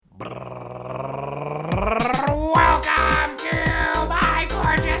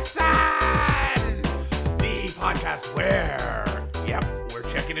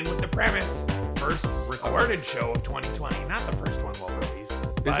premise. First recorded show of 2020. Not the first one we'll release.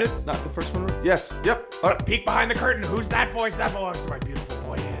 Is it not the first one? Yes. Yep. All right. Peek behind the curtain. Who's that voice? That belongs to my beautiful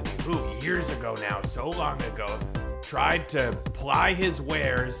boy Andy, who years ago now, so long ago, tried to ply his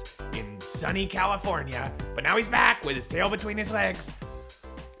wares in sunny California, but now he's back with his tail between his legs.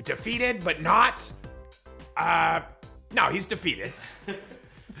 Defeated, but not. No, he's defeated.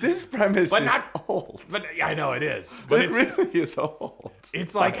 This premise But is not old. But I know it is. But It really is old.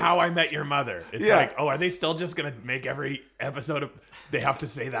 it's like How I Met Your Mother. It's Yeah. like, oh, are they still just gonna make every episode of? They have to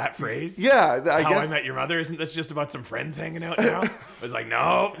say that phrase. Yeah, I How guess. I Met Your Mother. Isn't this just about some friends hanging out now? It was like,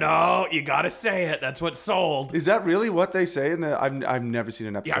 no, you gotta say it. That's what's sold. Is that really what they say in the? I've never seen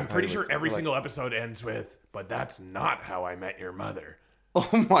an episode. Yeah, I'm pretty of sure it. every Like, single episode ends with, but that's not how I met your mother. Oh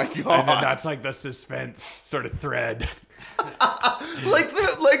my And then god! that's like the suspense sort of thread. like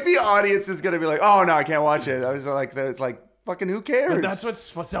the audience is gonna be like, oh no, I can't watch it. I was like, it's like fucking who cares? But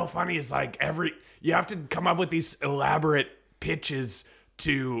that's what's so funny is like you have to come up with these elaborate pitches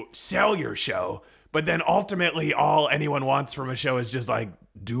to sell your show, but then ultimately all anyone wants from a show is just like,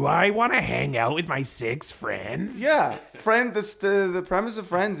 do I want to hang out with my 6 friends? Yeah, the premise of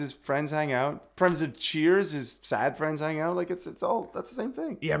Friends is friends hang out. Premise of Cheers is sad friends hang out. Like it's all that's the same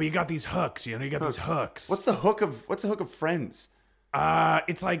thing. Yeah, but you got these hooks, you got these hooks. What's the hook of Friends?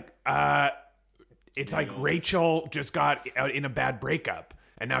 It's like Rachel just got out in a bad breakup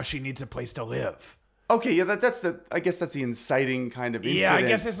and now she needs a place to live. Okay, yeah, I guess that's the inciting kind of incident. Yeah, I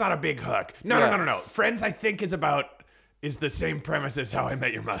guess it's not a big hook. No. Friends, I think, is the same premise as How I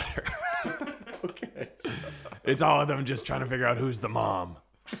Met Your Mother. Okay. It's all of them just trying to figure out who's the mom.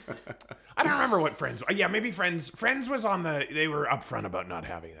 I don't remember what Friends. Yeah, maybe Friends. Friends was on they were upfront about not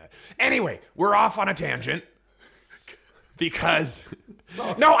having that. Anyway, we're off on a tangent. Because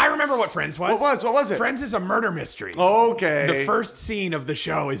no, I remember what Friends was. What was it? Friends is a murder mystery. Okay. The first scene of the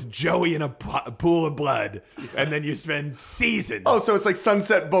show is Joey in a pool of blood, and then you spend seasons. Oh, so it's like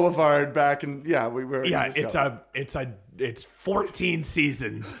Sunset Boulevard back in we were. Yeah, it's 14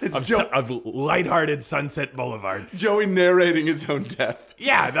 seasons It's of lighthearted Sunset Boulevard. Joey narrating his own death.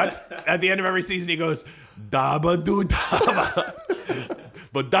 Yeah, that's at the end of every season he goes, "Daba do daba,"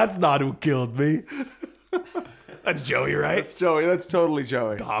 but that's not who killed me. That's Joey, right? That's Joey. That's totally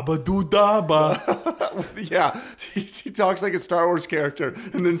Joey. Daba do daba. Yeah, he talks like a Star Wars character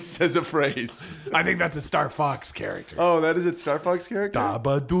and then says a phrase. I think that's a Star Fox character. Oh, that is a Star Fox character?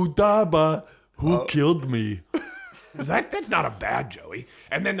 Daba do daba. Who killed me? That's not a bad Joey.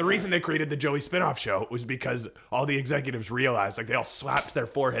 And then the reason they created the Joey spinoff show was because all the executives realized, like, they all slapped their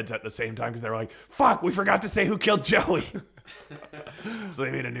foreheads at the same time because they were like, fuck, we forgot to say who killed Joey. So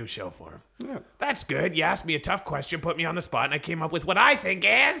they made a new show for him. Yeah. That's good. You asked me a tough question, put me on the spot, and I came up with what I think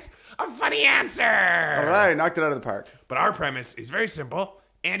is a funny answer. All right, knocked it out of the park. But our premise is very simple.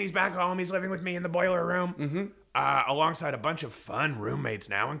 Andy's back home. He's living with me in the boiler room. Alongside a bunch of fun roommates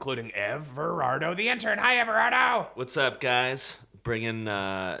now, including Everardo, the intern. Hi, Everardo. What's up, guys? Bringing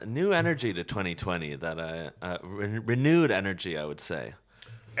new energy to 2020. Renewed energy, I would say.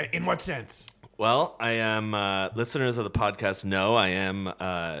 In what sense? Well, I am, listeners of the podcast know I am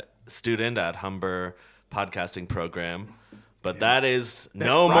a student at Humber Podcasting Program, but that is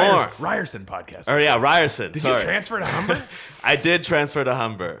no more. Ryerson podcast. Or yeah, Ryerson. Did sorry. you transfer to Humber? I did transfer to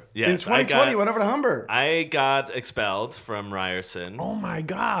Humber. Yes. In 2020, you went over to Humber. I got expelled from Ryerson. Oh my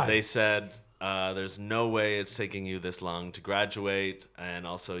God. They said, there's no way it's taking you this long to graduate, and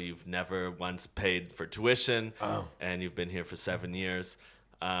also you've never once paid for tuition, and you've been here for 7 years.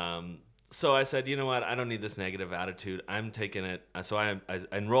 So I said, you know what? I don't need this negative attitude. I'm taking it. So I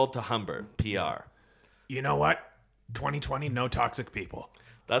enrolled to Humber, PR. You know what? 2020, no toxic people.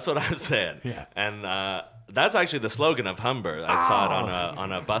 That's what I'm saying. Yeah. And that's actually the slogan of Humber. I saw it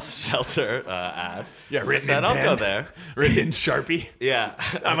on a bus shelter ad. Yeah, I written said, in I'll pen. go there. Written in Sharpie. Yeah.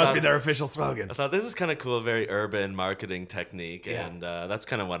 That must be their official slogan. I thought this is kind of cool, very urban marketing technique, Yeah. and that's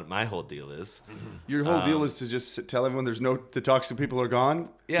kind of what my whole deal is. Your whole deal is to just tell everyone the toxic people are gone.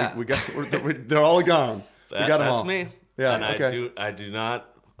 Yeah. They're all gone. We got them That's all. me. Yeah, and okay. I do not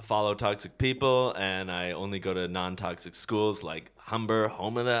follow toxic people, and I only go to non-toxic schools like Humber,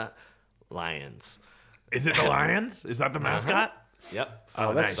 home of the Lions. Is it the Lions? Is that the mascot? Yep.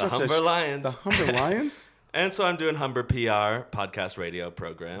 Oh, That's nice. the such Humber Lions. The Humber Lions? And so I'm doing Humber PR podcast radio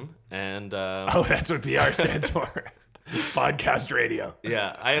program, and Oh, that's what PR stands for. Podcast radio.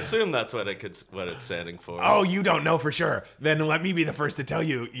 yeah, I assume that's what it's standing for. Oh, you don't know for sure. Then let me be the first to tell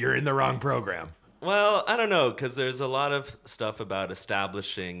you you're in the wrong program. Well, I don't know, because there's a lot of stuff about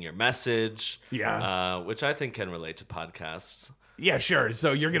establishing your message, Yeah. which I think can relate to podcasts. Yeah, sure.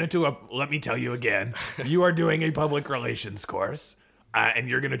 So you're going to do let me tell you again, you are doing a public relations course. and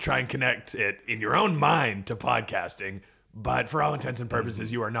you're going to try and connect it in your own mind to podcasting. But for all intents and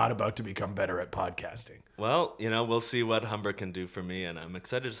purposes, you are not about to become better at podcasting. Well, we'll see what Humber can do for me, and I'm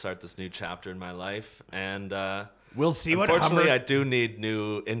excited to start this new chapter in my life. And We'll see what unfortunately, Humber... I do need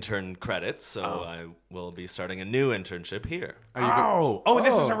new intern credits, so I will be starting a new internship here.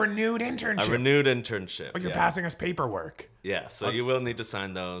 This is a renewed internship. A renewed internship. But you're passing us paperwork. Yeah, so you will need to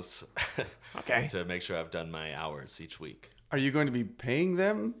sign those Okay. to make sure I've done my hours each week. Are you going to be paying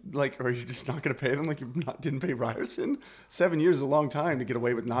them? Or are you just not going to pay them like you didn't pay Ryerson? 7 years is a long time to get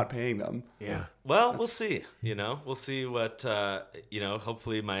away with not paying them. Yeah. Well, we'll see. We'll see what,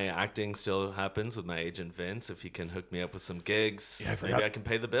 hopefully my acting still happens with my agent Vince. If he can hook me up with some gigs, maybe I can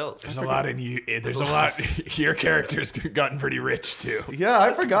pay the bills. There's a lot in you. There's a lot. Your character's gotten pretty rich, too. Yeah,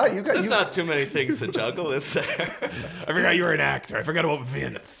 I forgot. There's not too many things to juggle, is there? I forgot you were an actor. I forgot about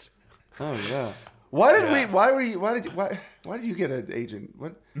Vince. Oh, yeah. Why did you get an agent?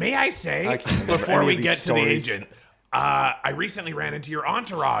 What? May I say, I can't remember before any we of these get to the stories. agent, I recently ran into your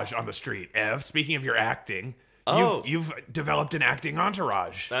entourage on the street, Ev. Speaking of your acting, you've developed an acting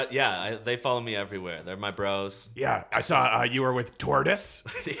entourage. They follow me everywhere. They're my bros. Yeah, I saw you were with Tortoise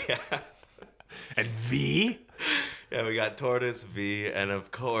Yeah. and V. Yeah, we got Tortoise, V, and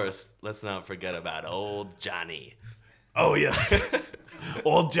of course, let's not forget about old Johnny. Oh, yes.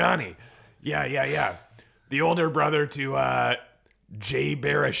 Old Johnny. Yeah. The older brother to Jay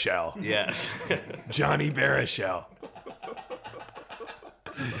Baruchel. Yes. Johnny Baruchel.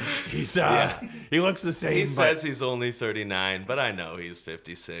 He's he looks the same. He says he's only 39, but I know he's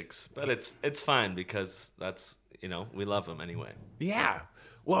 56. But it's fine because that's, we love him anyway. Yeah.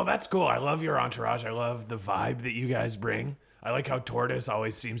 Well, that's cool. I love your entourage. I love the vibe that you guys bring. I like how Tortoise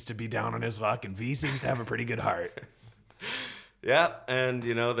always seems to be down on his luck, and V seems to have a pretty good heart. Yeah, and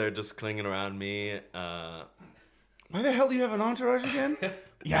they're just clinging around me. Why the hell do you have an entourage again?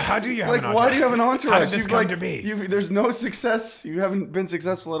 Yeah, how do you have an entourage? Why do you have an entourage? How did this come to be? There's no success. You haven't been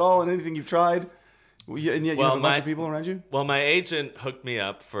successful at all in anything you've tried. And yet you have a bunch of people around you? Well, my agent hooked me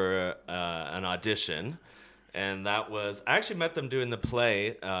up for an audition. And that was, I actually met them doing the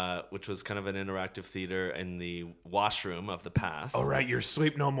play, which was kind of an interactive theater in the washroom of the Path. Oh, right. Your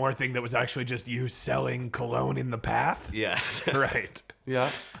Sleep No More thing that was actually just you selling cologne in the Path? Yes. Right.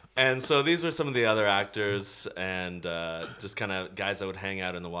 Yeah. And so these were some of the other actors and just kind of guys that would hang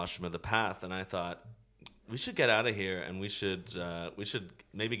out in the washroom of the Path. And I thought, we should get out of here and we should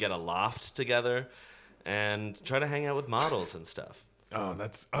maybe get a loft together and try to hang out with models and stuff.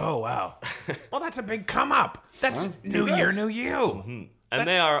 Oh, wow. Well, that's a big come up. That's new year, new you. Mm-hmm. And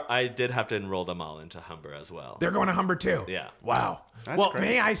I did have to enroll them all into Humber as well. They're going to Humber too. Yeah. Wow. That's well, great.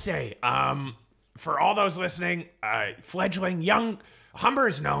 may I say, for all those listening, fledgling young, Humber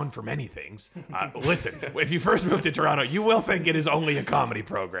is known for many things. Listen, if you first moved to Toronto, you will think it is only a comedy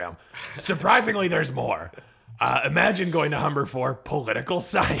program. Surprisingly, there's more. Imagine going to Humber for political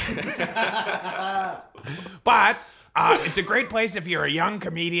science. But it's a great place if you're a young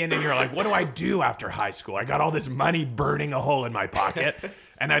comedian and you're like, what do I do after high school? I got all this money burning a hole in my pocket,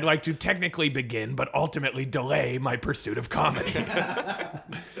 and I'd like to technically begin, but ultimately delay my pursuit of comedy.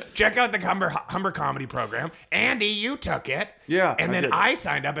 Check out the Humber Comedy Program. Andy, you took it. Yeah, And I then did. I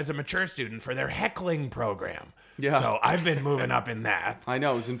signed up as a mature student for their heckling program. Yeah. So I've been moving up in that. I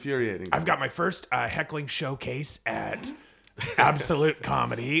know, it was infuriating. I've got my first heckling showcase at Absolute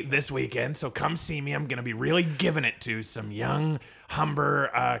Comedy this weekend, so come see me. I'm going to be really giving it to some young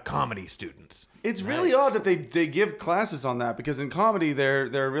Humber comedy students. It's really odd that they give classes on that, because in comedy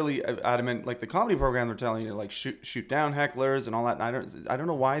they're really adamant. Like the comedy program, they're telling you like shoot down hecklers and all that. And I don't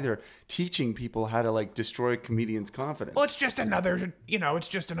know why they're teaching people how to like destroy comedians' confidence. Well, it's just another,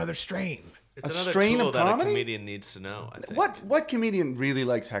 strain. It's A another strain tool of that comedy? a comedian needs to know, I think. What comedian really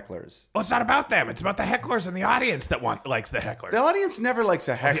likes hecklers? Well, it's not about them. It's about the hecklers and the audience that likes the hecklers. The audience never likes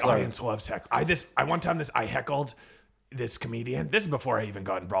a The heckler. audience loves heckle. I heckled this comedian. This is before I even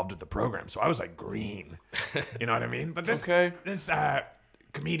got involved with the program, so I was like green. You know what I mean? But this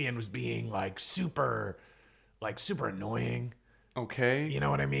comedian was being like super annoying. Okay. You know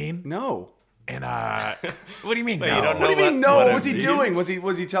what I mean? No. And what do you mean? Wait, no? you don't What do know you mean? No. what What I was he mean? doing?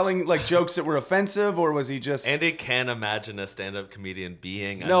 Was he telling like jokes that were offensive, or was he just? Andy can imagine a stand-up comedian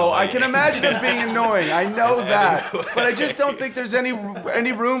being No, I annoying. can imagine him being annoying. I know that, but I just don't think there's any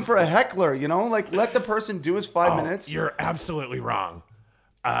room for a heckler. You know, like let the person do his 5 minutes. You're absolutely wrong.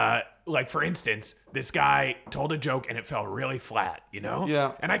 Like for instance, this guy told a joke and it fell really flat, you know?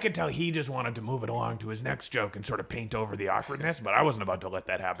 Yeah. And I could tell he just wanted to move it along to his next joke and sort of paint over the awkwardness, but I wasn't about to let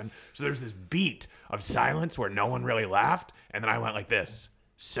that happen. So there's this beat of silence where no one really laughed, and then I went like this.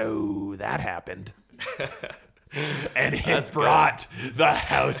 So that happened. And it brought the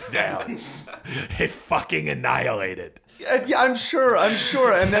house down. It fucking annihilated. Yeah, I'm sure.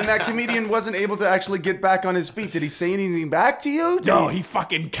 And then that comedian wasn't able to actually get back on his feet. Did he say anything back to you? No, he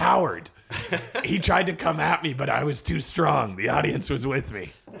fucking cowered. He tried to come at me, but I was too strong. The audience was with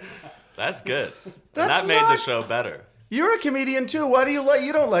me. That's good. That's and that made not- the show better. You're a comedian too. Why do you like?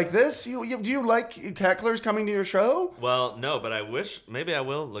 You don't like this? Do you like hecklers coming to your show? Well, no, but I wish maybe I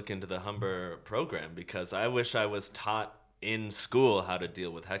will look into the Humber program because I wish I was taught in school how to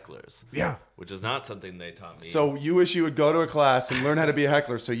deal with hecklers. Yeah. Which is not something they taught me. So you wish you would go to a class and learn how to be a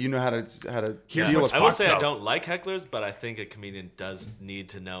heckler, so you know how to Here's deal what's with. I will fucked say I up. don't like hecklers, but I think a comedian does need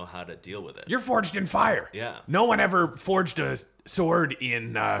to know how to deal with it. You're forged in fire. Yeah. No one ever forged a sword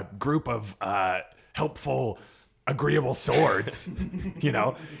in a group of helpful, agreeable swords. You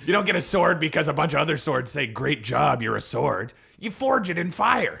know, you don't get a sword because a bunch of other swords say, "Great job, you're a sword." You forge it in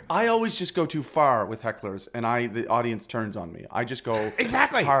fire. I always just go too far with hecklers, and the audience turns on me. I just go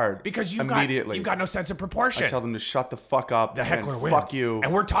Exactly. hard Because immediately. you've got no sense of proportion. I tell them to shut the fuck up. The heckler and wins. Fuck you.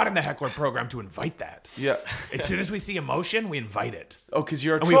 And we're taught in the heckler program to invite that. Yeah. As soon as we see emotion, we invite it. Oh, because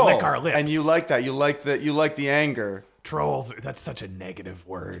you're a And we troll. lick our lips. And you like that. You like the anger. Trolls, that's such a negative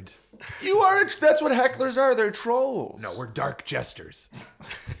word. That's what hecklers are. They're trolls. No, we're dark jesters.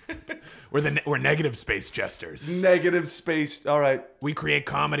 We're negative space jesters. Negative space. All right. We create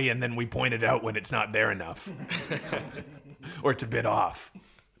comedy and then we point it out when it's not there enough. Or it's a bit off.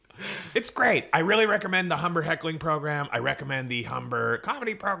 It's great. I really recommend the Humber heckling program. I recommend the Humber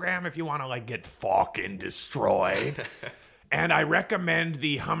comedy program if you want to like get fucking destroyed. And I recommend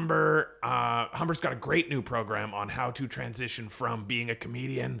the Humber. Humber's got a great new program on how to transition from being a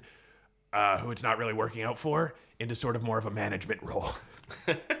comedian who it's not really working out for into sort of more of a management role.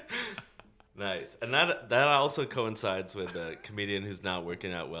 Nice. And that also coincides with a comedian who's not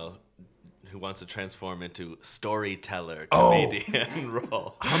working out well, who wants to transform into storyteller comedian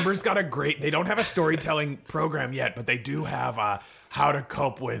role. Humber's got they don't have a storytelling program yet, but they do have how to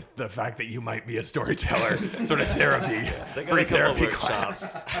cope with the fact that you might be a storyteller sort of therapy. They got free a couple therapy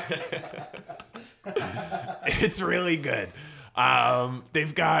workshops. It's really good.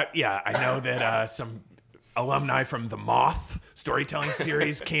 They've got, I know that some alumni from the Moth storytelling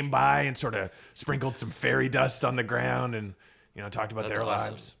series came by and sort of sprinkled some fairy dust on the ground and, talked about That's their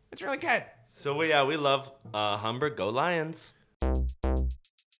awesome. lives. It's really good. So we love Humber. Go Lions.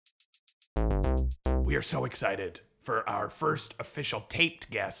 We are so excited for our first official taped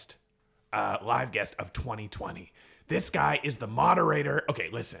guest, live guest of 2020. This guy is the moderator. Okay,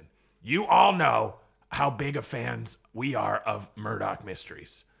 listen. You all know how big of fans we are of Murdoch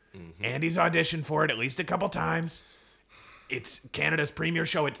Mysteries. Mm-hmm. Andy's auditioned for it at least a couple times. It's Canada's premier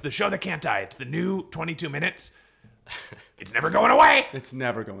show. It's the show that can't die. It's the new 22 minutes. It's never going away. It's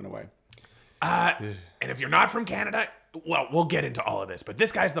never going away. And if you're not from Canada, well, we'll get into all of this. But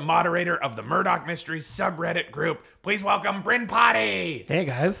this guy's the moderator of the Murdoch Mysteries subreddit group. Please welcome Bryn Potty. Hey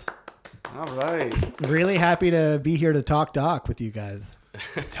guys, All right. really happy to be here to talk doc with you guys.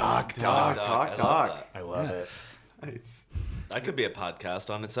 Talk. I love that. I love it. It's, That could be a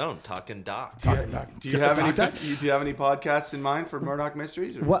podcast on its own. Talking Doc. do you have any podcasts in mind for Murdoch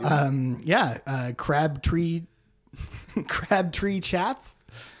Mysteries? Or What? Crabtree chats.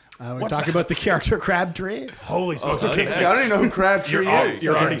 We're talking about the character Crabtree. Holy smokes. okay. See, I don't even know who Crabtree is.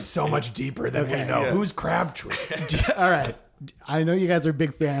 You're already so much deeper than we know. Yeah. Who's Crabtree? All right. I know you guys are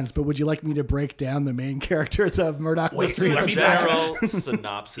big fans, but would you like me to break down the main characters of Murdoch Wait, Mysteries? let A me general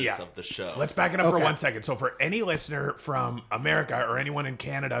synopsis Yeah. of the show. Let's back it up for Okay. 1 second. So for any listener from America or anyone in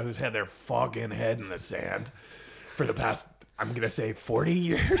Canada who's had their fucking head in the sand for the past, I'm going to say 40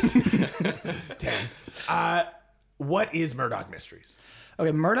 years, 10. What is Murdoch Mysteries?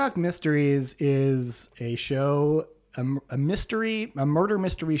 Okay, Murdoch Mysteries is a show, a murder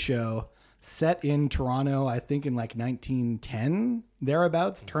mystery show set in Toronto, I think in like 1910,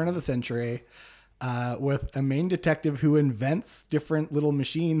 thereabouts, turn of the century, with a main detective who invents different little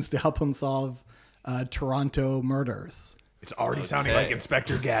machines to help him solve Toronto murders. It's already sounding like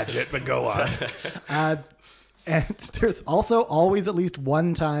Inspector Gadget, but go on. And there's also always at least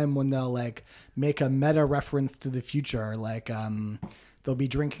one time when they'll like make a meta reference to the future. Like someone will be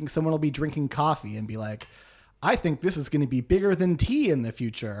drinking coffee and be like, I think this is going to be bigger than tea in the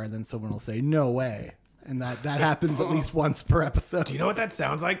future. And then someone will say, no way. And that happens at least once per episode. Do you know what that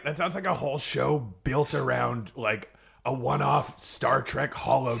sounds like? That sounds like a whole show built around like a one-off Star Trek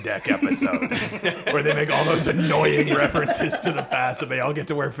holodeck episode where they make all those annoying references to the past and they all get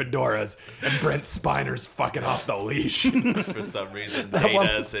to wear fedoras and Brent Spiner's fucking off the leash. For some reason,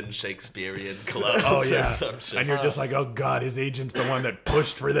 Data's in Shakespearean clothes Oh or yeah. some shit. And you're just like, oh god, his agent's the one that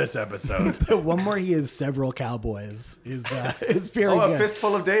pushed for this episode. The one where he is several cowboys is very Oh, a good.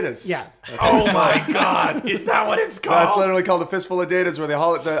 fistful of datas. Yeah. Oh my god, is that what it's called? That's literally called the fistful of datas, where the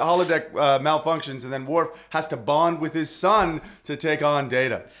holodeck malfunctions, and then Worf has to bond with his son to take on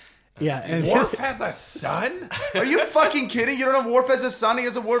Data. Yeah. And Worf has a son? Are you fucking kidding? You don't know Worf has a son? He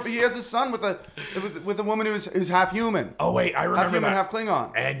has a son with a woman who's half human. Oh wait, I remember Half human, that. half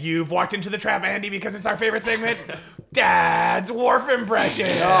Klingon. And you've walked into the trap, Andy, because it's our favorite segment, Dad's Worf impression.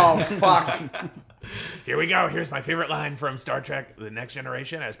 Oh, fuck. Here we go. Here's my favorite line from Star Trek: The Next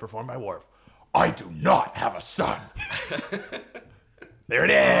Generation, as performed by Worf. I do not have a son. There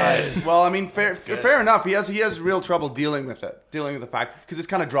it is. Well, I mean, fair enough. He has real trouble dealing with the fact, because it's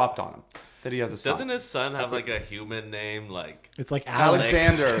kind of dropped on him that he has a son. Doesn't his son have like a human name? Like it's like Alex.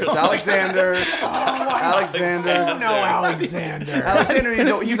 Alexander. It's Alexander. Alexander. No, Alexander. Alexander, he's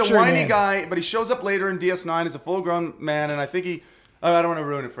a Future whiny name. guy, but he shows up later in DS9 as a full-grown man, and I think I don't want to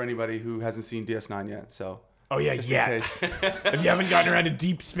ruin it for anybody who hasn't seen DS9 yet, so... Oh yeah, Just in yet. case. If you haven't gotten around to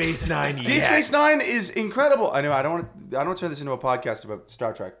Deep Space Nine yet. Deep Space Nine is incredible. I know I don't want to turn this into a podcast about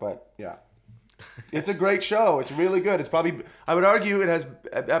Star Trek, but yeah. It's a great show. It's really good. It's probably, I would argue, it has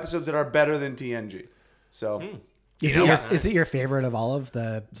episodes that are better than TNG. So... Is it your favorite of all of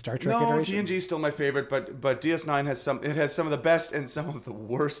the Star Trek No, iterations? TNG is still my favorite, but DS9 has some of the best and some of the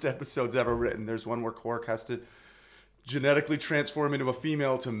worst episodes ever written. There's one where Quark has to genetically transform into a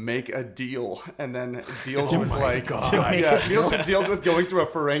female to make a deal, and then deals with like deals with going through a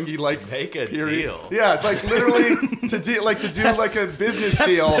Ferengi like Make a period. deal. Yeah, like literally to do like a business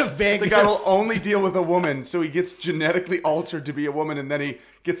deal. the The Vegas. guy will only deal with a woman, so he gets genetically altered to be a woman, and then he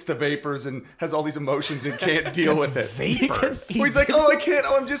gets the vapors and has all these emotions and can't deal with it. Vapors. Or he's like, oh, I can't.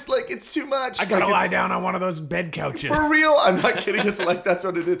 Oh, I'm just like, it's too much. I gotta Like, lie it's- down on one of those bed couches. For real? I'm not kidding. It's like, that's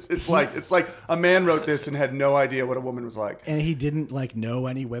what it is. It's like a man wrote this and had no idea what a woman was like. And he didn't like know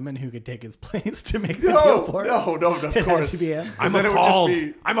any women who could take his place to make the deal for it. No, of It had course. to be him. I'm then it would just appalled.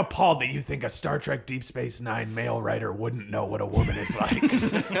 be- I'm appalled that you think a Star Trek Deep Space Nine male writer wouldn't know what a woman is like.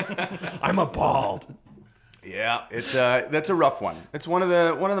 I'm appalled. Yeah, it's that's a rough one. It's one of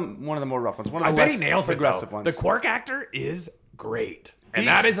the more rough ones. One of the I bet less he nails it progressive though. ones. The Quark actor is great, and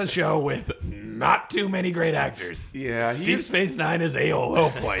that is a show with not too many great actors. Yeah, Deep he's Space Nine is a low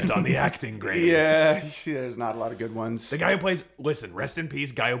point on the acting grade. yeah. See, there's not a lot of good ones. The guy who plays rest in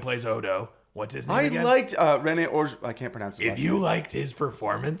peace, guy who plays Odo. What's his name I again? liked Rene I can't pronounce his If last you name. liked his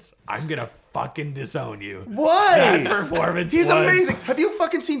performance, I'm gonna fucking disown you. Why? That performance He's was- amazing. Have you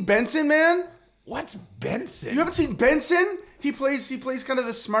fucking seen Benson, man? What's Benson? You haven't seen Benson? He plays kind of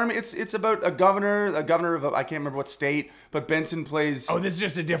the smarmy. It's about a governor of I can't remember what state, but Benson plays. Oh, this is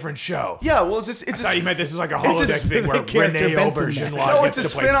just a different show. Yeah, well, it's I thought you meant this is like a it's a holodeck thing where character Rene Benson Aubergine there. no, it's a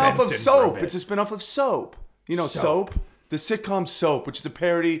gets to play spin-off of Benson for a Soap. bit. It's a spin-off of Soap. You know, Soap. Soap, the sitcom Soap, which is a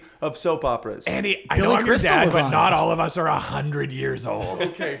parody of soap operas. Andy, I Billy know I'm your Crystal dad, was but on not it. all of us are 100 years old.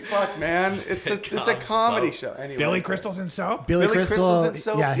 Okay, fuck, man. It's a comedy show. Anyway, Billy Crystal's in Soap? Billy Billy Crystal, Crystal's in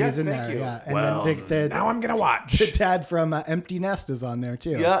Soap? yeah, Yes, he's in thank there. you. Yeah, and Well, then the now I'm gonna watch. dad from Empty Nest is on there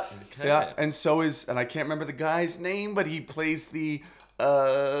too. Yeah, yeah, and so is, and I can't remember the guy's name, but he plays the.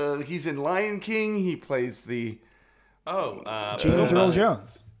 He's in Lion King. He plays the. James Earl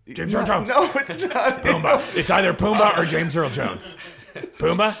Jones. James Earl Jones. No, it's not. Pumbaa. It's either Pumbaa or James Earl Jones.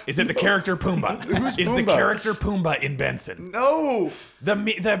 Pumbaa? Is it the character Pumbaa? Who's Is the Pumbaa? character Pumbaa in Benson? No, The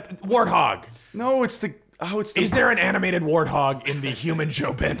warthog. no, it's the. Oh, it's the. Is there an animated warthog in the human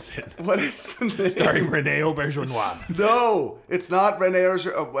show Benson? What is the name? Starring Rene Auberjonois. No, it's not Rene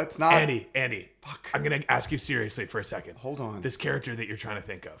Auberjonois. Oh, it's not. Andy, I'm gonna ask you seriously for a second. Hold on. This character that you're trying to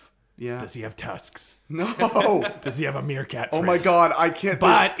think of. Yeah. Does he have tusks? No. Does he have a meerkat? Oh friend? my God, I can't.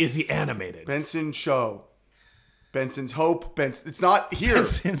 But is he animated? Benson show. Benson's Hope. Benson. It's not here.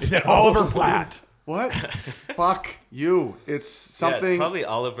 Is it Oliver Platt? What? Fuck you. It's Yeah, something. it's probably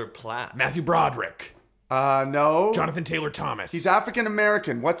Oliver Platt. Matthew Broderick? No. Jonathan Taylor Thomas? He's African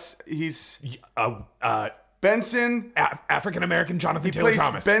American. He's Benson. African American Jonathan He Taylor plays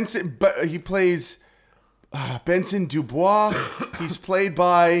Thomas. Benson, but he plays Benson Dubois. He's played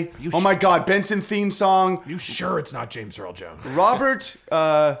by my God, Benson theme song. You sure it's not James Earl Jones? Robert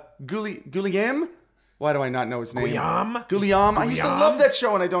Gulliam. Why do I not know his name? Guillaume? Gulliam. I used to Guillaume? love that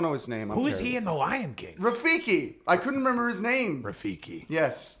show, and I don't know his name. Who is he in The Lion King? Rafiki. I couldn't remember his name. Rafiki.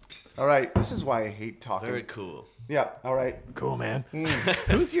 Yes. All right. This is why I hate talking. Very cool. Yeah. All right. Cool, man.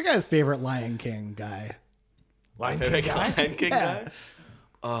 Who's your guys' favorite Lion King guy? Lion My King favorite guy? Lion King Yeah. guy?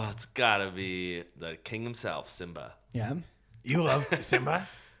 Oh, it's gotta be the king himself, Simba. Yeah. You love Simba?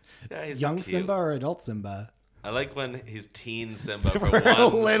 Yeah, he's Young cute. Simba or adult Simba? I like when he's teen Simba for For a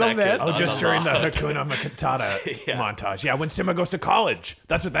 1 little second. bit. Oh, on just during the log. Hakuna Matata Yeah. montage. Yeah, when Simba goes to college.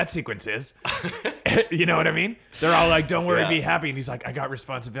 That's what that sequence is. You know what I mean? They're all like, don't worry, Yeah. be happy. And he's like, I got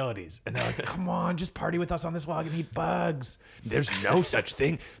responsibilities. And they're like, come on, just party with us on this log and eat bugs. There's no such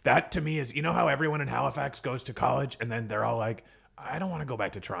thing. That to me is, you know how everyone in Halifax goes to college and then they're all like, I don't want to go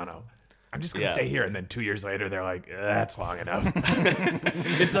back to Toronto. I'm just going to Yeah. stay here. And then 2 years later, they're like, that's long enough.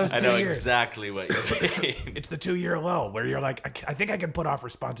 It's those 2 I know years. exactly what you mean. It's the 2 year lull where you're like, I think I can put off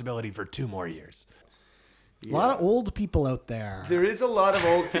responsibility for 2 more years. A lot of old people out there. There is a lot of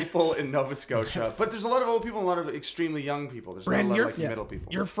old people in Nova Scotia, but there's a lot of old people and a lot of extremely young people. There's Brandon, not a lot you're- of like middle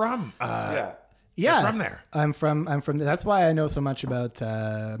people. You're from yeah. Yeah, from there. I'm from. That's why I know so much about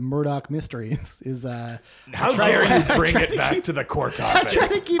Murdoch Mysteries. Is How dare you bring it back to the core trying topic?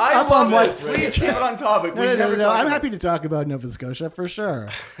 to keep I up love on what. this. Please keep it on topic. No, We no, never no. talk I'm about- happy to talk about Nova Scotia for sure.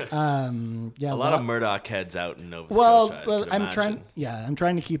 Yeah, A lot of Murdoch heads out in Nova Well, Scotia. I could I'm imagine. trying. Yeah, I'm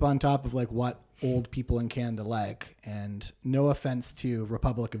trying to keep on top of like what old people in Canada like. And no offense to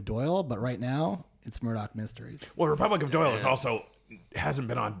Republic of Doyle, but right now it's Murdoch Mysteries. Well, Republic of Doyle is also hasn't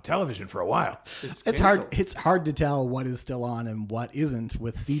been on television for a while. It's canceled. hard. It's hard to tell what is still on and what isn't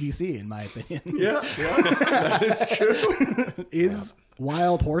with CBC, in my opinion. Yeah, that is true. Is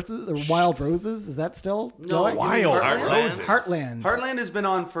Wild Horses or Wild Roses? Is that still going? Wild Heartland? Roses. Heartland. Heartland has been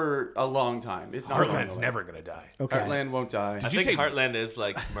on for a long time. It's not going Heartland's away. never gonna die. Okay. Heartland won't die. I you think say- Heartland is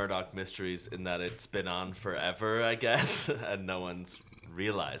like Murdoch Mysteries in that it's been on forever, I guess, and no one's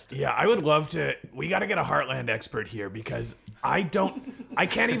realized it. Yeah, I would love to. We got to get a Heartland expert here because I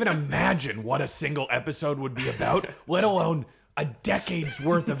can't even imagine what a single episode would be about, let alone a decade's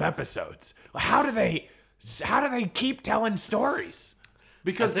worth of episodes. How do they keep telling stories?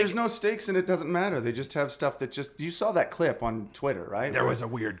 Because there's no stakes and it doesn't matter. They just have stuff that just. You saw that clip on Twitter, right? There was a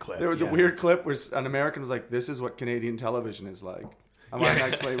weird clip. There was yeah. a weird clip where an American was like, "This is what Canadian television is like." I'm like, I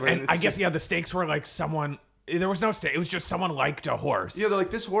explain, and I guess the stakes were like someone. There was no stake. It was just someone liked a horse. Yeah, they're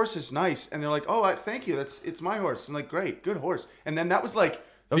like, "This horse is nice," and they're like, "Oh, thank you. It's my horse." I'm like, "Great, good horse." And then that was like,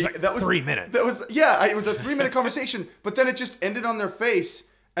 That was 3 minutes. That was it was a 3-minute conversation, but then it just ended on their face,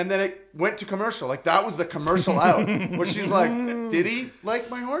 and then it went to commercial. Like that was the commercial out, where she's like, "Did he like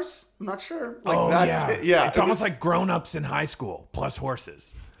my horse? I'm not sure." Like Oh that's yeah, it. Yeah, It's it almost was- like grown-ups in high school plus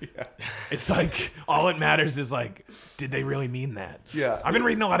horses. Yeah. It's like all it matters is like, did they really mean that? Yeah. I've been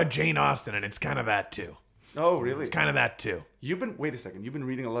reading a lot of Jane Austen, and it's kind of that too. Oh, really? It's kind of that too. Wait a second. You've been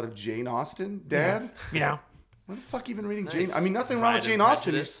reading a lot of Jane Austen, Dad? Yeah. What the fuck you been reading Jane? Nice. I mean, nothing wrong with Pride Jane and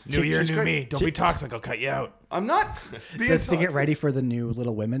Austen. Prejudice. New year, She's new great. me. Don't be toxic. I'll cut you out. I'm not being That's to get toxic. ready for the new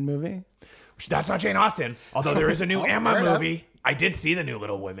Little Women movie. That's not Jane Austen. Although there is a new Oh, Emma fair enough. movie. I did see the new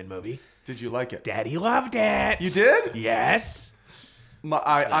Little Women movie. Did you like it? Daddy loved it. You did? Yes.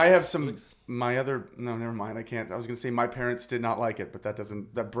 I have some. My other. No, never mind. I can't. I was gonna say my parents did not like it, but that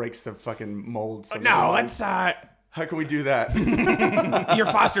doesn't. That breaks the fucking mold. No, let's How can we do that? your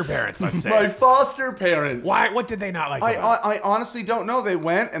foster parents. Let's say. My foster parents. Why? What did they not like? about it? I honestly don't know. They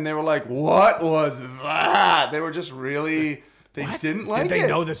went and they were like, "What was that?" They were just really. They What? didn't like Did they it.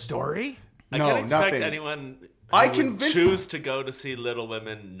 know the story? I No, can't expect nothing. anyone I who would convinced- choose to go to see Little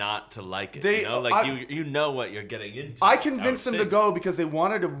Women not to like it. They- you know, like I- you know what you're getting into. I I convinced would them to think. go because they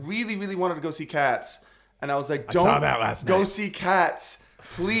really wanted to go see Cats, and I was like, saw "Don't that last go night. see Cats,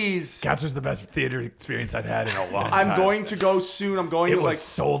 please." Cats was the best theater experience I've had in a long time. I'm going to go soon. I'm going It to was like.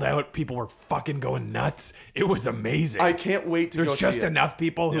 sold out. People were fucking going nuts. It was amazing. I can't wait to go There's see just it. enough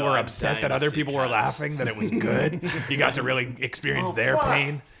people who No, were I'm upset dying that to other see people were Cats. laughing that it was good. You got to really experience Oh, their fuck.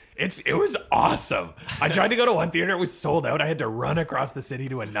 pain. It was awesome. I tried to go to one theater. It was sold out. I had to run across the city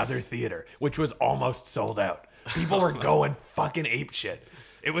to another theater, which was almost sold out. People were going fucking apeshit.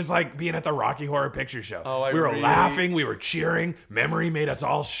 It was like being at the Rocky Horror Picture Show. Oh, I we were really- laughing. We were cheering. Memory made us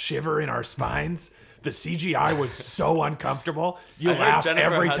all shiver in our spines. The CGI was so uncomfortable. You I heard laugh Jennifer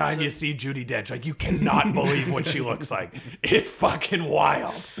every time Hudson- you see Judi Dench. Like, you cannot believe what she looks like. It's fucking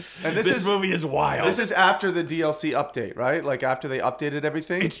wild. And This movie is wild. This is after the DLC update, right? Like after they updated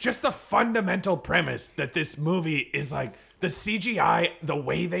everything. It's just the fundamental premise that this movie is like the CGI, the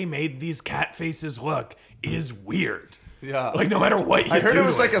way they made these cat faces look is weird. Yeah. Like, no matter what you I heard do it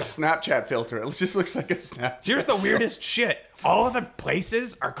was to like a Snapchat filter. It just looks like a Snapchat. Here's the weirdest shit. All of the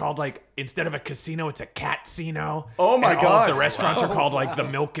places are called like, instead of a casino, it's a cat-sino. Oh my and all of God. the restaurants are called like the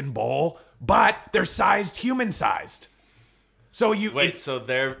Milk and Bowl, but they're sized human-sized. So you Wait, so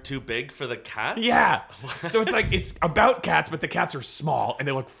they're too big for the cats? Yeah. So it's like it's about cats, but the cats are small and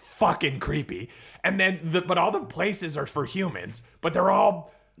they look fucking creepy. And then but all the places are for humans, but they're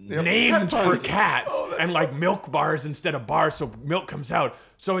all named cat for puns. cats and like milk bars instead of bars, so milk comes out.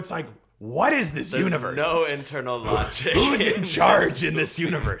 So it's like, what is this There's universe? no internal logic. Who's in charge in this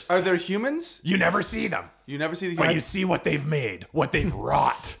universe? Are there humans? You never see them, You never see the but you humans. see what they've made, what they've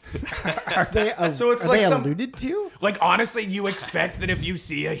wrought. Are they? So it's are like they some- alluded to? Like, honestly, you expect that if you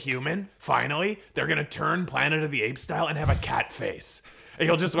see a human, finally, they're going to turn Planet of the Apes style and have a cat face. And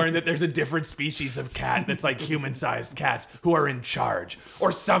you'll just learn that there's a different species of cat that's like human-sized cats who are in charge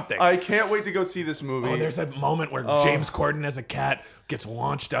or something. I can't wait to go see this movie. Oh, there's a moment where James Corden as a cat gets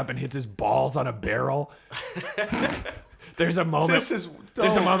launched up and hits his balls on a barrel. There's a moment.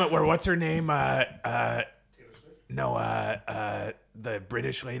 There's a moment where what's her name? The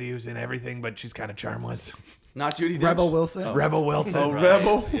British lady who's in everything, but she's kind of charmless. Not Judi Dench. Rebel Wilson. Rebel Wilson. Oh,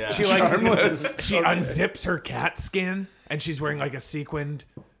 Rebel. Yeah. She like Charmless. she unzips her cat skin and she's wearing like a sequined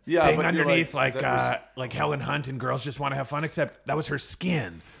Yeah, thing but you're underneath, like, is that like Helen Hunt and Girls Just Want to Have Fun. Except that was her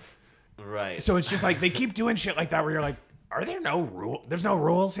skin. Right. So it's just like they keep doing shit like that where you're like, are there no rule? There's no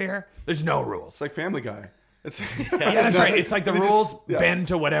rules here. There's no rules. It's like Family Guy. It's Yeah, that's right. It's like the They just- rules yeah. bend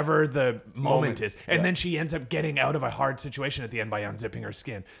to whatever the moment Moment. is. And Yeah. then she ends up getting out of a hard situation at the end by unzipping her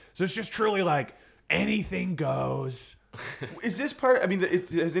skin. So it's just truly like anything goes. Is this part? I mean,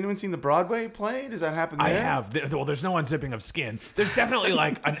 has anyone seen the Broadway play? Does that happen there? I have. Well, there's no unzipping of skin. There's definitely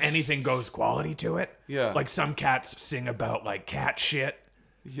like an anything goes quality to it. Yeah. Like some cats sing about like cat shit.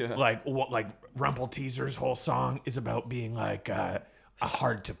 Yeah. Like Rumpelteaser's whole song is about being like a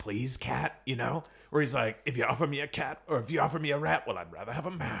hard to please cat, you know? Where he's like, if you offer me a cat or if you offer me a rat, well, I'd rather have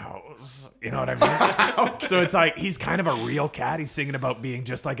a mouse. You know what I mean? So it's like he's kind of a real cat. He's singing about being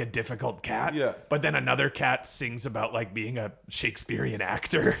just like a difficult cat. Yeah. But then another cat sings about like being a Shakespearean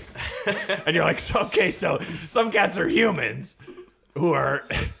actor. And you're like, so some cats are humans who are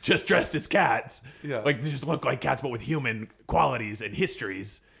just dressed as cats. Yeah. Like they just look like cats, but with human qualities and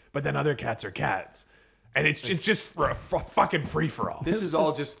histories. But then other cats are cats. And it's just for a fucking free for all. This is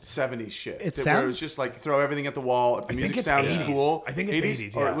all just 70s shit. It Where sounds- was just like throw everything at the wall. If the music sounds 80s. cool. I think it's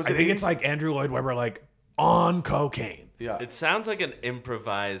 80s. Or Yeah. was I it think 80s? it's like Andrew Lloyd Webber, like on cocaine. Yeah. It sounds like an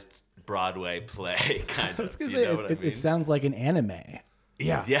improvised Broadway play, kind I was of. gonna You say know what I mean? it sounds like an anime.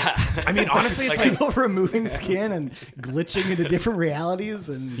 Yeah. Yeah. I mean, honestly, it's like People removing skin and glitching into different realities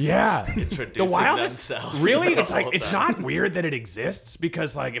and yeah. Introducing The wildest. themselves Really, the it's like whole it's time. not weird that it exists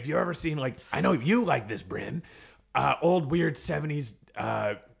because like if you ever seen like I know you like this, Bryn, old weird 70s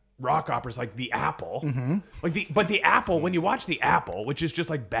rock operas like The Apple. Like the Apple, when you watch The Apple, which is just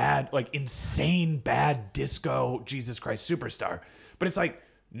like bad, like insane bad disco Jesus Christ Superstar, but it's like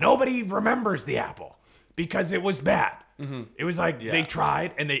nobody remembers The Apple because it was bad. It was like they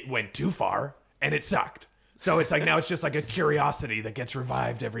tried and they went too far and it sucked. So it's like now it's just like a curiosity that gets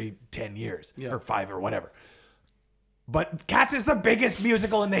revived every 10 years or 5 or whatever. But Cats is the biggest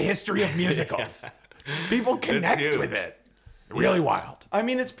musical in the history of musicals. People connect huge. with it. Really wild. I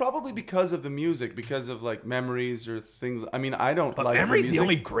mean, it's probably because of the music, because of like memories or things. I mean, I don't But like Memory's the the music.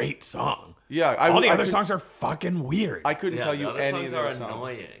 only great song. Yeah, All the I other could- songs are fucking weird. I couldn't Yeah, tell the you other any songs of their are songs.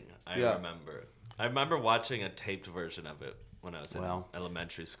 annoying. Yeah. I remember watching a taped version of it when I was in Well.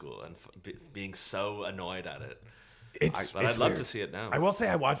 elementary school and being so annoyed at it. It's, But it's I'd love weird. to see it now. I will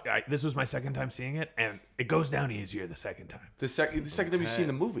say this was my second time seeing it, and it goes down easier the second time. The second time you've seen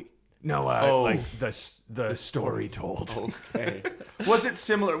the movie. No, Oh. like the story told. Okay. Was it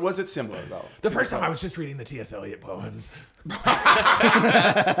similar? Was it similar though? The first time I was just reading the T.S. Eliot poems,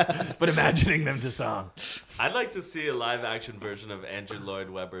 but imagining them to song. I'd like to see a live action version of Andrew Lloyd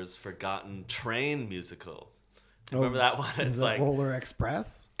Webber's Forgotten Train musical. Remember that one? It's the like Roller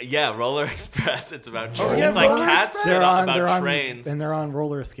Express. yeah, Roller Express. It's about trains. yeah, it's like Roller cats, Express. but about trains. and they're on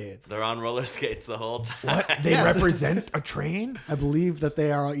roller skates. They're on roller skates the whole time. What? They Yes. represent a train? I believe that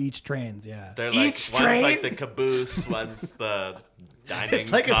they are each trains. Yeah, They're like Each one's like the trains? caboose, one's the dining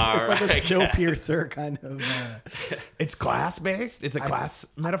it's like car. it's like a I guess. Snowpiercer kind of. It's class based? It's a class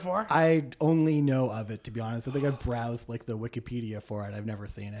metaphor? I only know of it, to be honest. I think I've browsed like the Wikipedia for it. I've never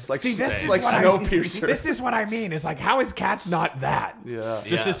seen it. It's like See, this it's is like what Snowpiercer. This is what I mean. It's like, how is Cats not that? Yeah. Just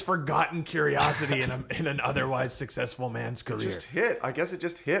Yeah. this forgotten curiosity in an otherwise successful man's career. Just hit. I guess it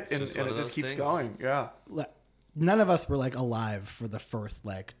just hit, and, just and one it of just those keeps things. going. Yeah. None of us were like alive for the first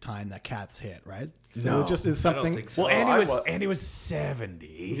like time that Cats hit, right? So No. it just is I don't something. think so. Well, I Andy was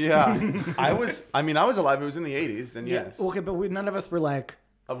 70. Yeah. I was alive. It was in the 80s. Then Yeah, yes. okay, but none of us were like,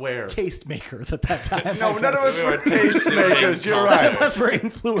 Aware. tastemakers at that time. No, none of us We were were tastemakers. You're consuming right. None of us were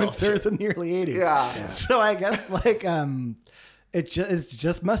influencers in the early 80s. Yeah. So I guess like it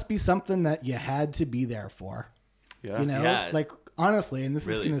just must be something that you had to be there for. Yeah. You know, Yeah. like honestly, and this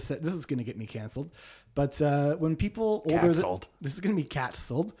Really. is gonna get me canceled. But when people older Canceled. this is gonna be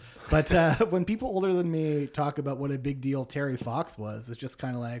canceled. But when people older than me talk about what a big deal Terry Fox was, it's just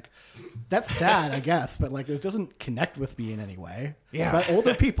kind of like, that's sad, I guess. But like, it doesn't connect with me in any way. Yeah. But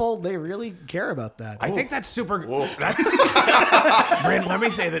older people, they really care about that. I think that's super. That's Brandon. Let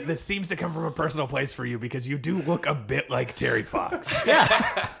me say that this seems to come from a personal place for you because you do look a bit like Terry Fox.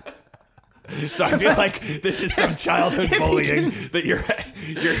 Yeah. So I feel like this is some childhood bullying that you're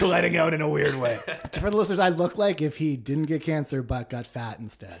letting out in a weird way. For the listeners, I look like if he didn't get cancer but got fat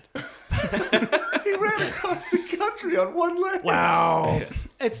instead. He ran across the country on one leg. Wow,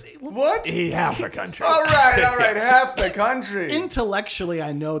 It's What? he half the country. All right. Half the country. intellectually,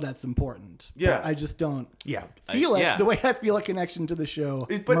 I know that's important. Yeah. But I just don't Yeah, feel it yeah. the way I feel a connection to the show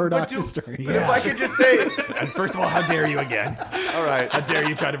But Murdoch do- Mystery. But if I could just say, and first of all, how dare you again? all right. How dare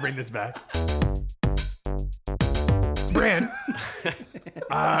you try to bring this back? Bran,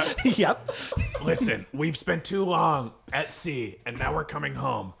 Yep. listen, we've spent too long at sea, and now we're coming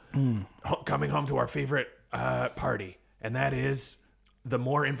home. Coming home to our favorite party, and that is the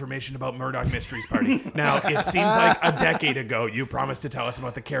more information about Murdoch Mysteries party. Now, it seems like a decade ago you promised to tell us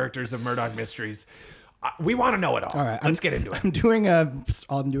about the characters of Murdoch Mysteries. We want to know it all. All right, Let's get into it. I'm doing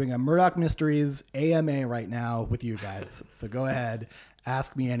a Murdoch Mysteries AMA right now with you guys. So go ahead,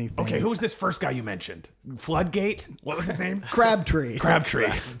 ask me anything. Okay, who's this first guy you mentioned? Floodgate? What was his name? Crabtree? Crabtree.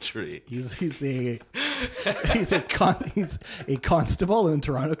 Tree. He's a constable in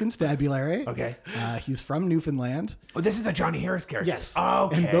Toronto Constabulary. Okay. He's from Newfoundland. Oh, this is the Johnny Harris character. Yes. Oh,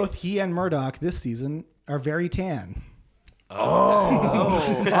 okay. And both he and Murdoch this season are very tan.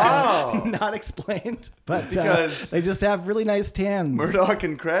 Oh. Not explained, but Because- they just have really nice tans. Murdoch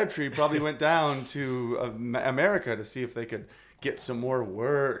and Crabtree probably went down to America to see if they could get some more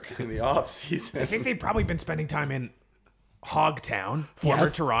work in the off season. I think they've probably been spending time in Hogtown, former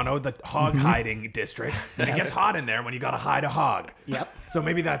Yes. Toronto, the hog hiding district. And it gets hot in there when you got to hide a hog. Yep. So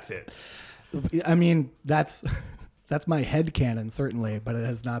maybe that's it. I mean, that's my head canon, certainly, but it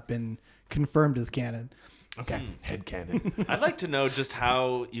has not been confirmed as canon. Okay. Headcanon. I'd like to know just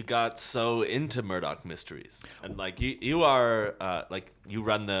how you got so into Murdoch Mysteries, and like you are like you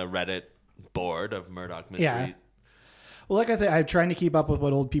run the Reddit board of Murdoch Mystery. Yeah. Well, like I say, I'm trying to keep up with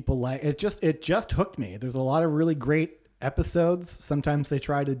what old people like. It just hooked me. There's a lot of really great episodes. Sometimes they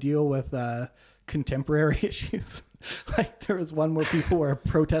try to deal with contemporary issues. Like there was one where people were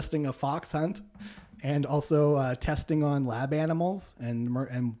protesting a fox hunt and also testing on lab animals,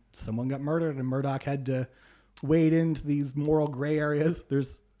 and someone got murdered, and Murdoch had to wade into these moral gray areas.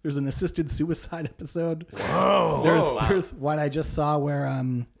 There's an assisted suicide episode. Whoa. There's one I just saw where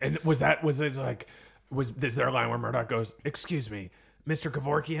And was there a line where Murdoch goes, "Excuse me, Mr.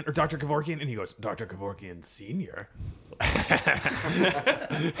 Kevorkian or Dr. Kevorkian?" And he goes, "Dr. Kevorkian Sr."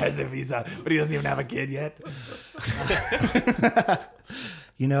 As if but he doesn't even have a kid yet.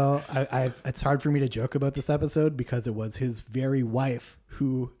 You know, it's hard for me to joke about this episode because it was his very wife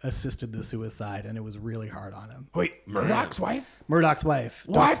who assisted the suicide, and it was really hard on him. Wait, Murdoch's wife? Murdoch's wife.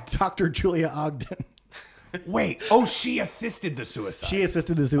 What? Dr. Julia Ogden. Wait, oh, she assisted the suicide. She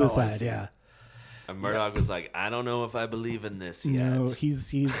assisted the suicide, yeah. And Murdoch was like, I don't know if I believe in this yet. No, he's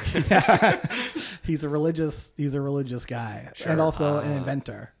he's a religious guy and also an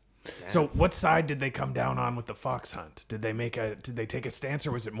inventor. So what side did they come down on with the fox hunt? Did they take a stance,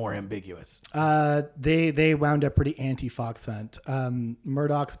 or was it more ambiguous? They wound up pretty anti-fox hunt.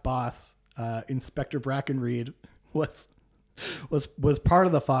 Murdoch's boss, Inspector Brackenreed, was part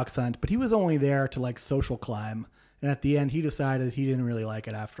of the fox hunt, but he was only there to like social climb. And at the end, he decided he didn't really like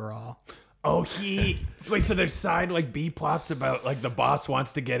it after all. Oh, wait, so there's side like B plots about like the boss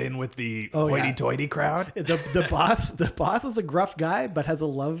wants to get in with the hoity-toity crowd? The boss is a gruff guy, but has a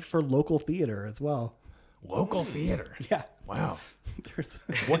love for local theater as well. Local theater. Yeah. Wow. There's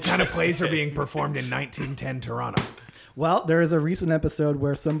What kind of plays are being performed in 1910 Toronto? Well, there is a recent episode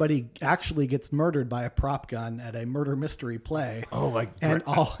where somebody actually gets murdered by a prop gun at a murder mystery play. Oh, like and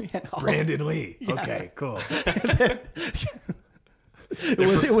all Brandon Lee. Okay, cool.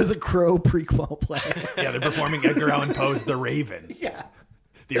 it was a Crow prequel play. Yeah, they're performing Edgar Allan Poe's The Raven, Yeah.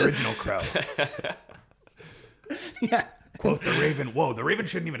 the original Crow. Yeah. Quote the Raven. Whoa, the Raven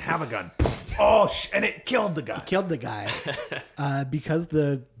shouldn't even have a gun. Oh, and it killed the guy. Killed the guy because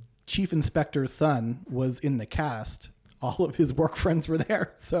the chief inspector's son was in the cast. all of his work friends were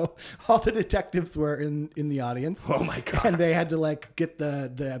there. So all the detectives were in the audience. Oh my God. And they had to like get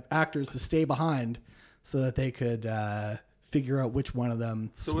the actors to stay behind so that they could figure out which one of them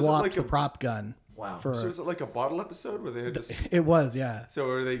was it swapped like the a- prop gun. Wow. So is it like a bottle episode where they had just? It was, yeah. So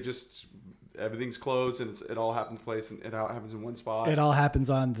are they just everything's closed and it all happens in place and it all happens in one spot? It all happens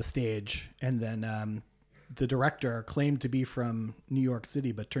on the stage, and then the director claimed to be from New York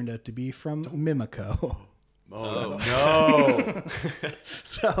City, but turned out to be from Mimico. Oh no!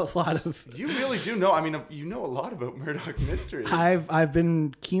 So a lot of You really do know. I mean, you know a lot about Murdoch Mysteries. I've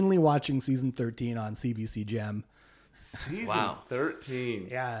been keenly watching season 13 on CBC Gem. Season Wow. 13.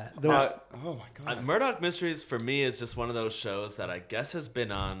 Yeah, Oh my god. Murdoch Mysteries for me is just one of those shows that I guess has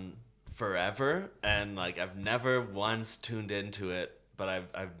been on forever, and like I've never once tuned into it, but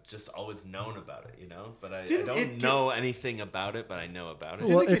I've just always known about it, you know. But I Didn't don't it get- know anything about it, but I know about it.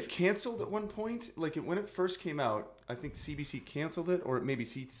 Didn't Well, it get if- canceled at one point? Like when it first came out, I think CBC canceled it, or maybe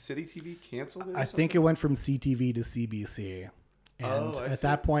City TV canceled it. Or I think it went from CTV to CBC. And Oh, I at see.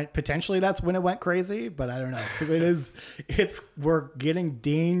 that point, potentially that's when it went crazy, but I don't know because we're getting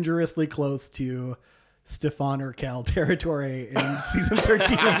dangerously close to Stefan Urkel territory in season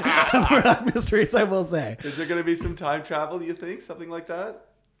 13 of Murdoch Mysteries. I will say. Is there going to be some time travel? Do you think something like that?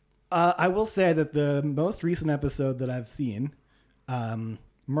 I will say that the most recent episode that I've seen,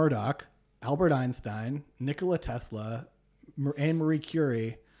 Murdoch, Albert Einstein, Nikola Tesla, and Marie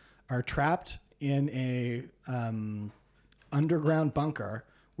Curie are trapped in a underground bunker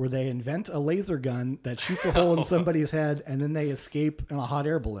where they invent a laser gun that shoots a hole in somebody's head, and then they escape in a hot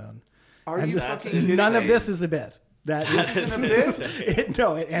air balloon. Are And you this- fucking kidding none of me? this is a bit. That is Isn't it a bit?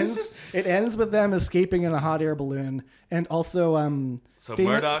 it ends with them escaping in a hot air balloon, and also So fami-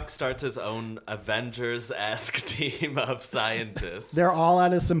 Murdoch starts his own Avengers-esque team of scientists. They're all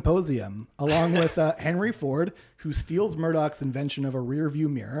at a symposium, along with Henry Ford, who steals Murdoch's invention of a rear view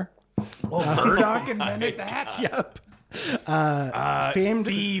mirror. Oh, Murdoch invented that? Yep. Famed.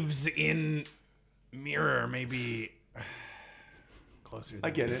 Thieves in mirror, maybe closer. I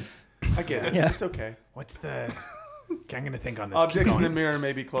get it. I get it. Yeah. It's okay. What's the? Okay, I'm gonna think on this. Objects Keep in the going. mirror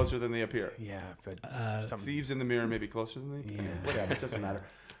may be closer than they appear. Yeah, but some, Thieves in the mirror may be closer than they appear. Yeah. Whatever. It doesn't matter.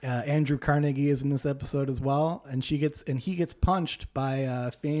 Andrew Carnegie is in this episode as well, and he gets punched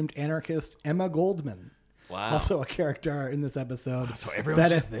by famed anarchist Emma Goldman. Wow. Also a character in this episode. so everyone's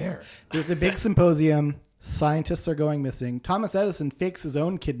That just is- there. There's a big symposium. Scientists are going missing. Thomas Edison fakes his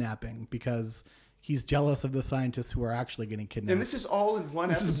own kidnapping because he's jealous of the scientists who are actually getting kidnapped. And this is all in one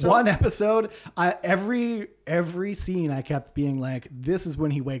This episode. is one episode. Every scene I kept being like, this is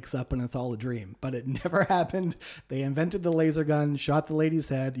when he wakes up and it's all a dream. But it never happened. They invented the laser gun, shot the lady's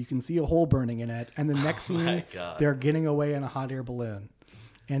head. You can see a hole burning in it. And the next scene, God. they're getting away in a hot air balloon.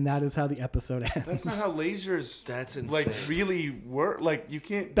 And that is how the episode ends. That's not how lasers That's like insane. really work. Like you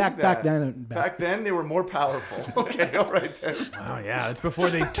can't do Back that. then. Back then they were more powerful. Okay, all right then. Oh yeah, it's before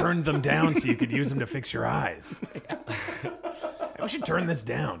they turned them down so you could use them to fix your eyes. We should turn this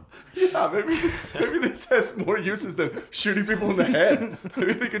down. Yeah, maybe this has more uses than shooting people in the head.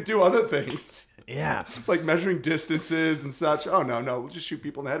 Maybe they could do other things. Yeah, Like measuring distances and such. Oh no, we'll just shoot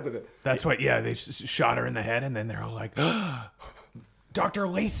people in the head with it. that's what. Yeah, they shot her in the head, and then they're all like, "Dr.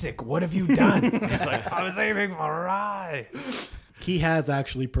 Lasik, what have you done?" And it's like, I was aiming for her eye. He has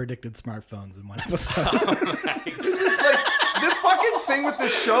actually predicted smartphones in one episode. This is like the fucking thing with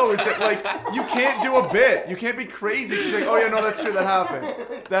this show is that like you can't do a bit. You can't be crazy. You're like, oh yeah, no, that's true. That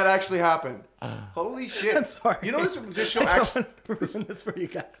happened. That actually happened. Holy shit! I'm sorry. You know this show I don't actually. want to ruin this for you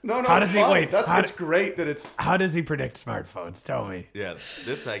guys. No, How it's does he- fine. wait, how It's great that it's. How does he predict smartphones? Tell me. Yeah,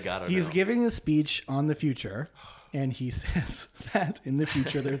 this I gotta He's know. giving a speech on the future, and he says that in the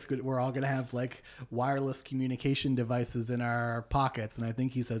future we're all going to have like wireless communication devices in our pockets, and I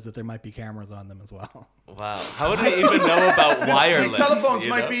think he says that there might be cameras on them as well. Wow. How would we even know about wireless? These telephones you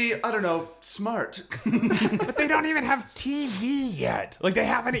might know? be, I don't know, smart. But they don't even have TV yet. Like they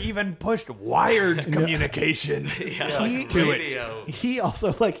haven't even pushed wired communication. Yeah, like to it. radio. He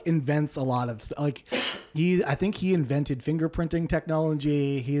also like invents a lot of like I think he invented fingerprinting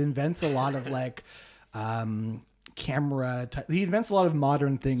technology. He invents a lot of like he invents a lot of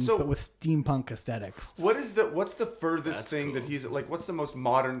modern things, So- but with steampunk aesthetics. What's the furthest thing that he's like? What's the most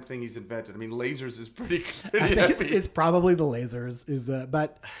modern thing he's invented? I mean, lasers is pretty. I think heavy. it's probably the lasers,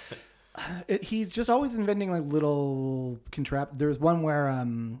 but he's just always inventing like little There's one where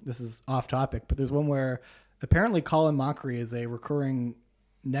this is off topic, but there's one where apparently Colin Mockery is a recurring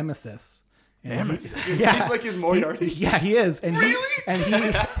nemesis, Nemesis. He's like his Moriarty. Yeah, he is. And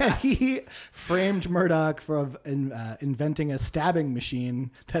Really? he framed Murdoch for inventing a stabbing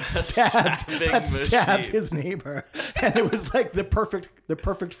machine that stabbed machine. his neighbor. And it was like the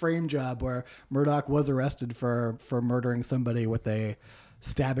perfect frame job where Murdoch was arrested for murdering somebody with a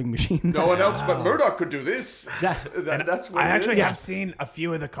stabbing machine. No one else but Murdoch could do this. That- That's what I it actually is. have seen a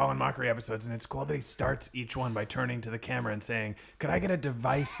few of the Colin Mockery episodes, and it's cool that he starts each one by turning to the camera and saying, "Could I get a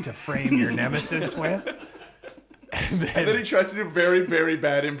device to frame your nemesis with?" And And then he tries to do a very, very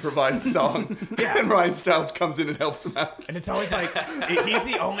bad improvised song. Yeah. And Ryan Stiles comes in and helps him out. And it's always like, he's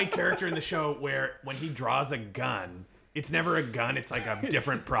the only character in the show where when he draws a gun, it's never a gun, it's like a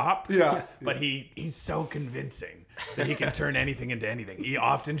different prop. Yeah. But he's so convincing that he can turn anything into anything. He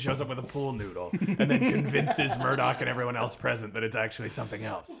often shows up with a pool noodle and then convinces Murdoch and everyone else present that it's actually something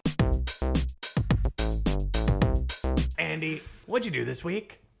else. Andy, what'd you do this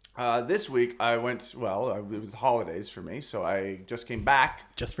week? This week I went, it was holidays for me, so I just came back.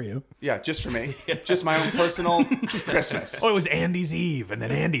 just for you. Yeah, just for me. Just my own personal Christmas. Oh, it was Andy's Eve and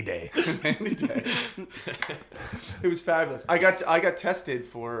then Andy Day. Any day. It was fabulous. I got tested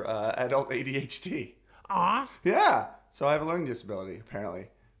for adult ADHD. Aw. Yeah. So I have a learning disability, apparently.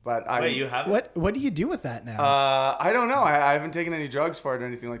 But Wait, you have it? What do you do with that now? I don't know. I haven't taken any drugs for it or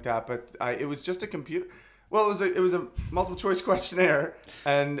anything like that. But it was just a computer. Well, it was a multiple choice questionnaire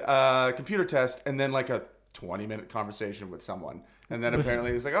and a computer test, and then like a 20-minute conversation with someone. And then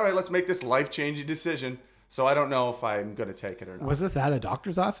apparently it's like, all right, let's make this life-changing decision. So I don't know if I'm going to take it or not. Was this at a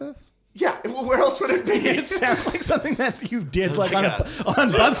doctor's office? Yeah. Well, where else would it be? It sounds like something that you did like on Yeah.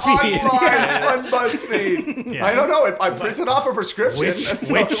 on BuzzFeed. Online on BuzzFeed. Yeah. I don't know. I printed off a prescription. Which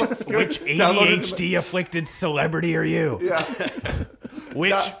So let's go download it. ADHD afflicted celebrity are you? Yeah.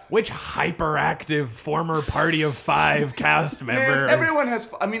 Which hyperactive former Party of Five cast member? Man, everyone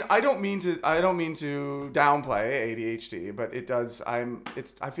has. I mean, I don't mean to downplay ADHD, but it does. I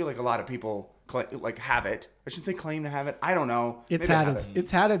feel like a lot of people have it. I should say claim to have it. I don't know. It's Maybe I had have its it.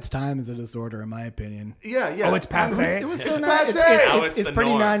 it's had its time as a disorder, in my opinion. Yeah. Oh, it's passé? It was It's so nice. passé. Now It's it's the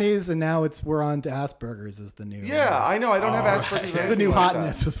pretty norm. 90s, and now we're on to Asperger's as the new. Yeah, I know. I don't have Asperger's. or It's the anything new like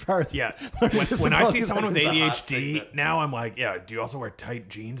hotness that. as far as Yeah. learning When I see disabilities someone with are concerned. hot ADHD, thing now I'm like, yeah, do you also wear tight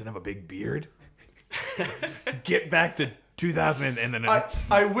jeans and have a big beard? Get back to 2000 and then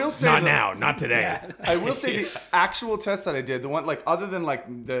I will say not that- now, not today. I will say the actual test that I did, the one like other than like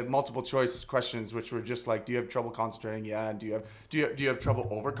the multiple choice questions, which were just like, do you have trouble concentrating? Yeah. And do you have trouble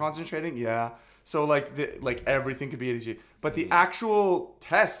over concentrating? Yeah. So like everything could be ADHD, but the actual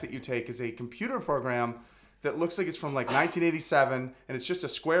test that you take is a computer program that looks like it's from like 1987, and it's just a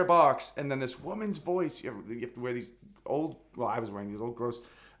square box, and then this woman's voice. You have to wear these old. Well, I was wearing these old gross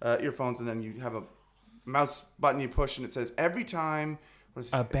earphones, and then you have a mouse button you push, and it says every time. What is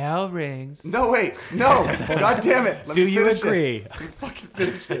it? A bell rings. No, wait. No. God damn it. Let Do me you finish agree? This. Let me fucking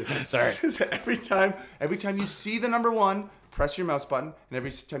finish this. Sorry. every time you see the number 1, press your mouse button. And every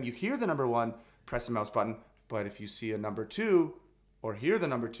time you hear the number 1, press the mouse button. But if you see a number 2 or hear the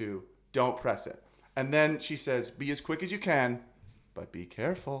number 2, don't press it. And then she says, be as quick as you can, but be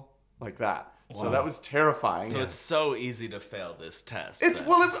careful. Like that. So that was terrifying. So it's so easy to fail this test. It's then.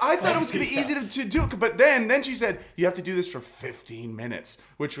 I thought it was gonna be easy to do, but then she said you have to do this for 15 minutes,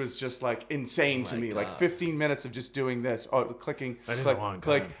 which was just like insane to me. Like 15 minutes of just doing this, clicking, That is click, a long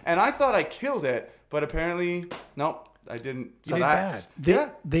click, time. and I thought I killed it, but apparently nope, I didn't. So did that's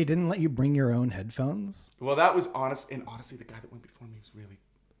bad. They didn't let you bring your own headphones. Well, that was honest, and honestly, the guy that went before me was really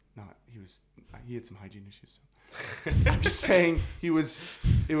not. He had some hygiene issues. So. I'm just saying it was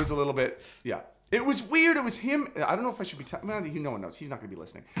a little bit, yeah. It was weird. It was him. I don't know if I should be telling. Well, no one knows. He's not going to be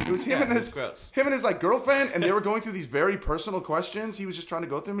listening. It was him Yeah, and his he's gross. him and his like girlfriend, and they were going through these very personal questions. He was just trying to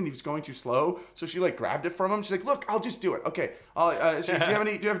go through them, and he was going too slow. So she like grabbed it from him. She's like, "Look, I'll just do it. Okay. So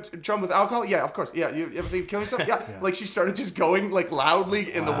do you have trouble with alcohol? Yeah, of course. Yeah. You ever think of killing yourself? Yeah. Like she started just going like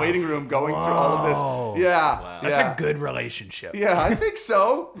loudly in the waiting room, going through all of Whoa. this. Yeah. Wow. That's yeah. a good relationship. Yeah, I think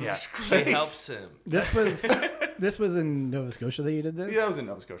so. Yeah. It's He great. helps him. This was in Nova Scotia that you did this. Yeah, that was in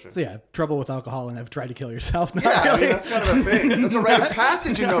Nova Scotia. So yeah, trouble with alcohol and have tried to kill yourself. Not Yeah, I really, mean that's kind of a thing. That's a rite of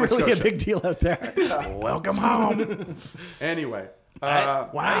passage in not Nova really Scotia. a big deal out there. Welcome home. Anyway, I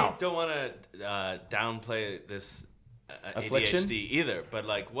Wow. don't want to downplay this Affliction? ADHD either, but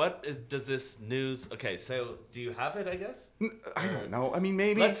like, does this news? Okay, so do you have it? I guess. I don't know. I mean,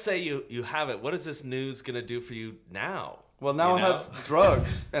 maybe. Let's say you have it. What is this news gonna do for you now? Well, now You I know? have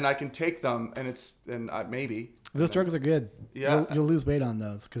drugs and I can take them, and maybe. Those drugs are good. Yeah. You'll lose weight on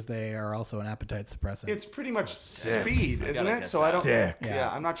those because they are also an appetite suppressant. It's pretty much speed, isn't gotta it? get So I don't. sick. Yeah,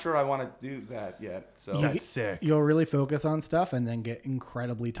 I'm not sure I want to do that yet. So That's sick. You'll really focus on stuff and then get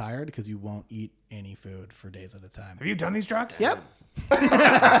incredibly tired because you won't eat any food for days at a time. Have you done these drugs? Yep.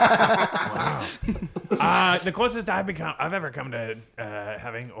 Wow. The closest I've ever come to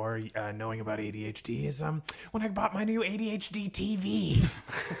having or knowing about ADHD is when I bought my new ADHD TV.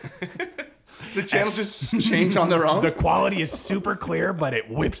 the channels just change on their own. The quality is super clear, but it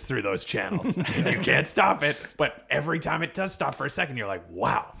whips through those channels. You can't stop it, but every time it does stop for a second, you're like,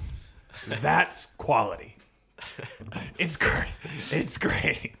 wow, that's quality. It's great. It's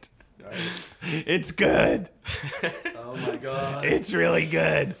great. It's good. Oh my god. It's really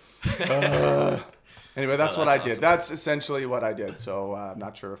good. Anyway, that's what I did. That's essentially what I did. So I'm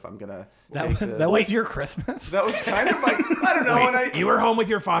not sure if I'm gonna. That was your Christmas? That was kind of my. I don't know. Wait, you were home with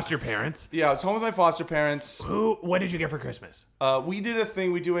your foster parents. Yeah, I was home with my foster parents. What did you get for Christmas? We did a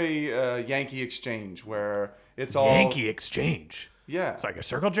thing. We do a Yankee exchange where it's all Yankee exchange. Yeah. It's like a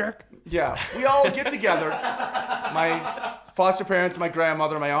circle jerk. Yeah, we all get together. My foster parents, my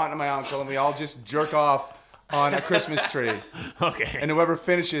grandmother, my aunt, and my uncle, and we all just jerk off on a Christmas tree. Okay. And whoever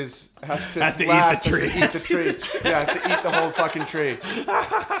finishes has to Has to eat last, the tree. has to eat the tree. Yeah, has to eat the whole fucking tree.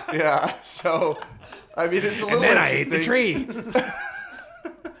 Yeah. So, I mean, it's a little. And then I ate the interesting. tree.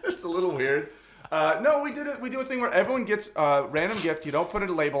 It's a little weird. No, we did it. We do a thing where everyone gets a random gift. You don't put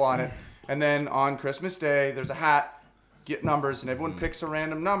a label on it, and then on Christmas Day, there's a hat. Get numbers, and everyone picks a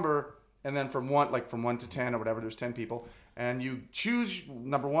random number, and then from 1 to 10 or whatever, there's 10 people, and you choose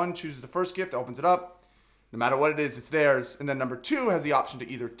number 1 chooses the first gift, opens it up, no matter what it is, it's theirs, and then number 2 has the option to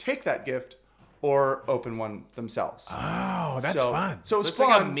either take that gift or open one themselves. Oh, that's so, fun. So it's It's fun.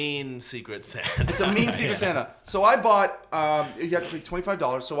 like a mean Secret Santa. It's a mean Secret Santa. So I bought. You have to pay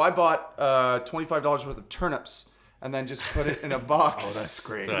 $25. So I bought $25 worth of turnips, and then just put it in a box. Oh, that's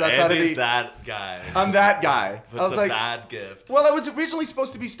great. So I thought it'd Andy's be- that guy. I'm that guy. What's I was a like, bad gift? well, it was originally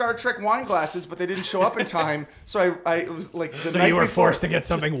supposed to be Star Trek wine glasses, but they didn't show up in time. So I was like the So night you were before forced to get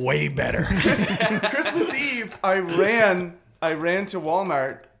something way better. Christmas Eve. I ran to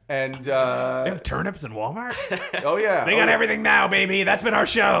Walmart and They have turnips in Walmart? oh yeah, They got everything now, baby. That's been our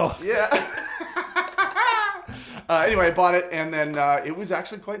show. Yeah. Anyway, I bought it, and then it was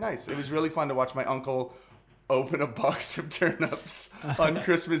actually quite nice. It was really fun to watch my uncle open a box of turnips on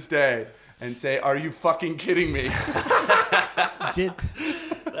Christmas Day and say, "Are you fucking kidding me?" Did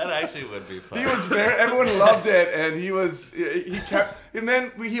That actually would be fun. He was very. Everyone loved it, and he kept. And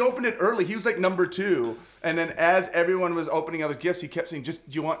then he opened it early. He was like number 2, and then as everyone was opening other gifts, he kept saying, "Just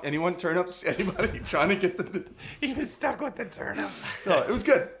do you want anyone turnips? Anybody trying to get them?" He was stuck with the turnip. So it was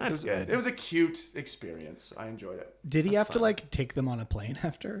good. That's good. It was a cute experience. I enjoyed it. Did he have to like take them on a plane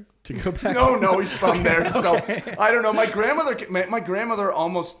after to go back? No, he's from there. So I don't know. My grandmother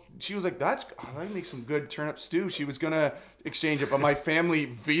almost. She was like, "That's I make some good turnip stew." She was gonna exchange it, but my family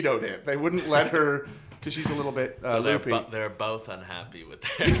vetoed it. They wouldn't let her because she's a little bit loopy. They're both unhappy with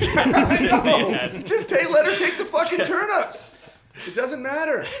their Just let her take the fucking turnips. It doesn't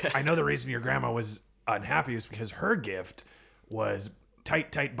matter. I know the reason your grandma was unhappy was because her gift was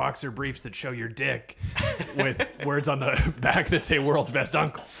tight boxer briefs that show your dick with words on the back that say "World's Best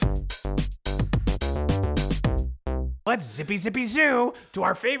Uncle." Let's zippy zoo to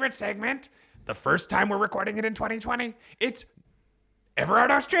our favorite segment. The first time we're recording it in 2020. It's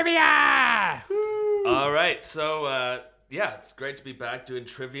Everardo's Trivia! All right, so yeah, it's great to be back doing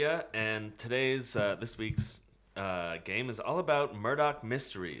trivia, and this week's game is all about Murdoch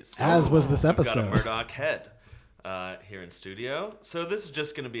mysteries. As was this We've got a episode. Murdoch head here in studio, so this is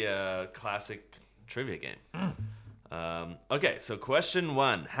just going to be a classic trivia game. Okay, so question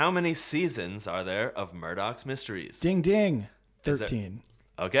 1: how many seasons are there of Murdoch's mysteries? Ding ding. Is it- 13.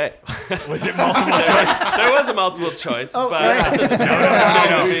 Okay, Was it multiple choice? there was a multiple choice, Oh, but sorry.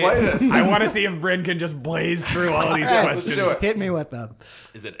 How do we play this? I want to see if Bryn can just blaze through all of these questions. do it. Hit me with them.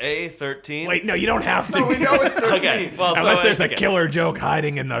 is it A, 13? Wait, no, you don't have to. We know it's 13. Okay, well, Unless so there's a okay. killer joke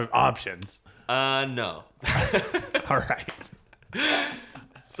hiding in the options. No. All right.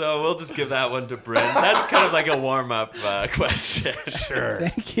 So we'll just give that one to Bryn. That's kind of like a warm-up question. Sure.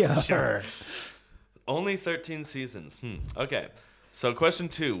 Thank you. Sure. Only 13 seasons. Okay. So question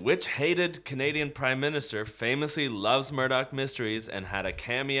 2. Which hated Canadian Prime Minister famously loves Murdoch mysteries and had a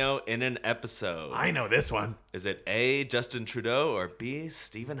cameo in an episode? I know this one. Is it A, Justin Trudeau, or B,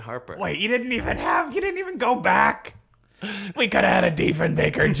 Stephen Harper? Wait, you didn't even go back. We could have had a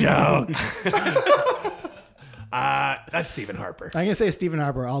Diefenbaker joke. That's Stephen Harper. I'm going to say Stephen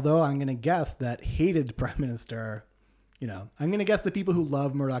Harper, although I'm going to guess that hated Prime Minister, I'm going to guess the people who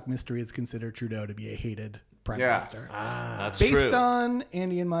love Murdoch mysteries consider Trudeau to be a hated prime Yeah. minister. That's Based true. on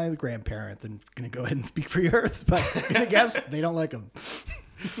Andy and my grandparents, I'm going to go ahead and speak for yours, but I'm going to guess they don't like him.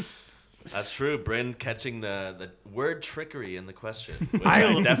 That's true. Bryn catching the word trickery in the question, which I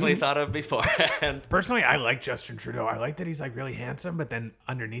definitely thought of beforehand. Personally, I like Justin Trudeau. I like that he's like really handsome, but then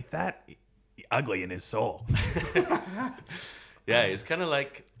underneath that, ugly in his soul. Yeah, he's kind of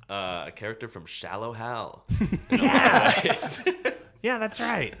like a character from Shallow Hal. Yeah, that's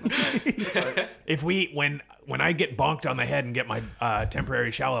right. If when I get bonked on the head and get my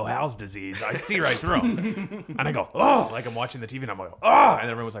temporary shallow Hal's disease, I see right through him. And I go, oh, like I'm watching the TV and I'm like, oh, and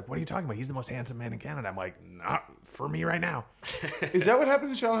everyone was like, what are you talking about? He's the most handsome man in Canada. I'm like, not for me right now. Is that what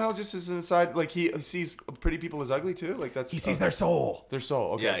happens in Shallow Hal? Just as an aside, like he sees pretty people as ugly too. Like that's He sees their soul. their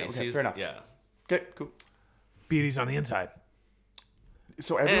soul. Okay, Yeah, he okay, sees. fair enough. Yeah. Okay, cool. Beauty's on the inside.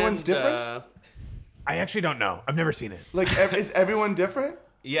 So everyone's And, different. I actually don't know. I've never seen it. Like, is everyone different?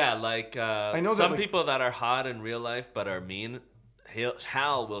 Yeah, like know that, some like- people that are hot in real life but are mean,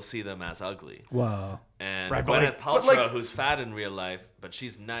 Hal will see them as ugly. Whoa. And Right, but Gwyneth like- Paltrow, but like- who's fat in real life, but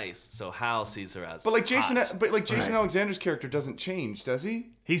she's nice, so Hal sees her as But like Jason, hot. Jason Alexander's character doesn't change, does he?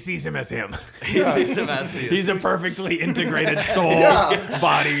 He sees him as him. He sees him as he is. He's a perfectly integrated soul,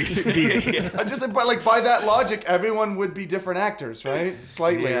 body, being. I just but like by that logic, everyone would be different actors, right?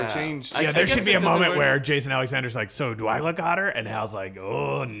 Slightly or Yeah. changed. I Yeah, there guess should be it a doesn't moment work. where Jason Alexander's like, so do I look hotter? And Hal's like,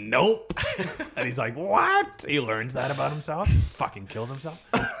 oh, nope. And he's like, what? He learns that about himself. Fucking kills himself.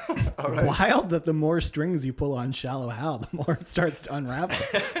 Wild that the more strings you pull on Shallow Hal, the more it starts to unravel.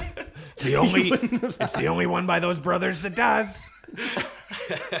 It's the only one by those brothers that does.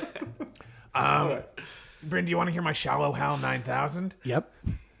 Bryn, do you want to hear my Shallow Hal 9000? Yep.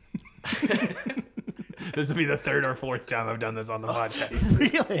 This will be the third or fourth time I've done this on the podcast.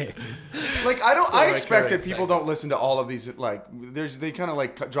 Really? Like I expect recurring that people don't listen to all of these. Like they kind of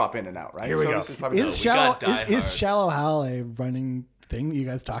like drop in and out, right? Here we go. This is probably Is Shallow got diehards. Shallow Hal a running thing that you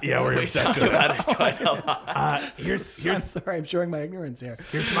guys talk Yeah, about? we're We obsessed talk with it. about it quite a lot. Here's I'm sorry, I'm showing my ignorance here.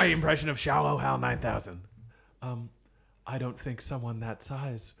 Here's my impression of Shallow Hal 9000. I don't think someone that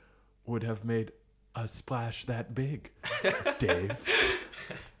size would have made a splash that big, Dave.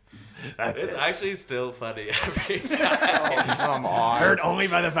 That's It's it. actually still funny every time. come on. Heard only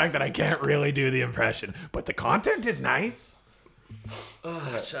by the fact that I can't really do the impression, but the content is nice.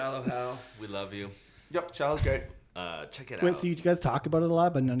 Shallow Hal, we love you. Yep, Shallow's great. Check it Wait, out. so you guys talk about it a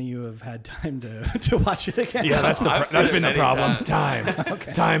lot, but none of you have had time to watch it again? Yeah, that's I've seen that's it been the many problem. times.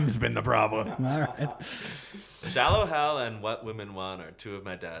 Time. Time's been the problem. All right. Shallow Hal and What Women Want are two of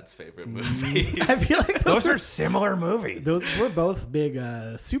my dad's favorite movies. I feel like Those are similar movies. those were both big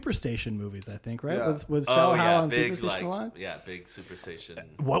Superstation movies, I think, right? Yeah. Was Shallow Hal on big, Superstation like, a lot? yeah, big Superstation.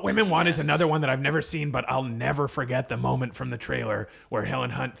 What Women Want is Yes. another one that I've never seen, but I'll never forget the moment from the trailer where Helen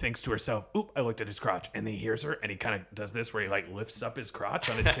Hunt thinks to herself, oop, I looked at his crotch. And then he hears her and he kind of does this where he like lifts up his crotch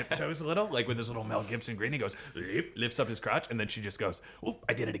on his tiptoes a little, like with his little Mel Gibson grin. He goes, lifts up his crotch. And then she just goes, oop,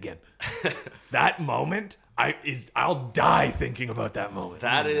 I did it again. That moment, I'll die thinking about that moment.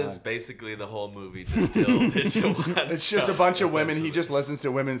 That is basically the whole movie distilled into one. It's just a bunch of women. He just listens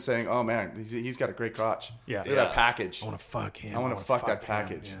to women saying, "Oh man, he's got a great crotch. Yeah. Look at that Yeah. package. I want to fuck him. I want to wanna fuck that him.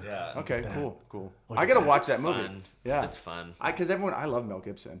 package." Yeah. Okay, cool. Look I at gotta that. watch that movie. Fun. Yeah, It's fun. Because I love Mel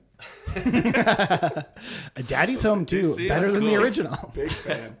Gibson. Daddy's Home too, seems better than the cool. original. Big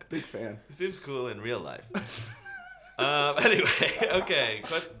fan. Big fan. He seems cool in real life. Anyway, okay.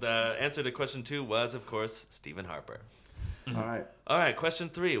 The answer to question 2 was, of course, Stephen Harper. All right. All right, question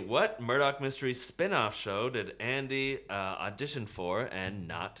 3. What Murdoch Mysteries spin-off show did Andy audition for and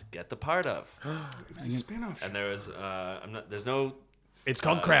not get the part of? It was a spin-off. And there was, there's no... It's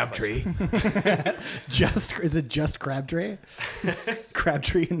called Crabtree. Is it just Crabtree?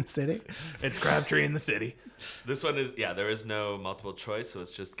 Crabtree in the city? It's Crabtree in the city. This one is, there is no multiple choice, so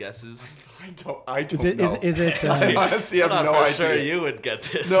it's just guesses. I don't Is it know. is it I honestly have I'm no for idea. sure you would get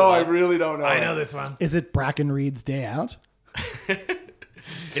this No, one. I really don't know. I know this one. is it Bracken Reed's Day Out? Is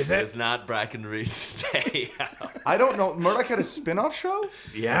It's it? not Brackenreed's Day Out. I don't know. Murdoch had a spin-off show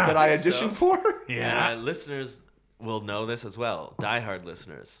Yeah. that I auditioned for. Yeah. Listeners will know this as well. Diehard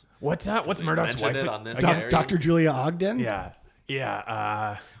listeners. What's We Murdoch's mentioned wife? it on this. Doc- Gary. Dr. Julia Ogden? Yeah.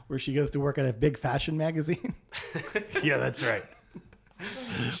 Yeah. Where she goes to work at a big fashion magazine? Yeah, that's right.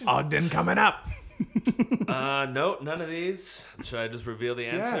 Ogden coming up. No, none of these. Should I just reveal the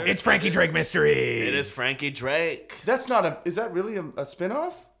answer? It's Frankie Drake Mysteries. It is Frankie Drake. That's not a. Is that really a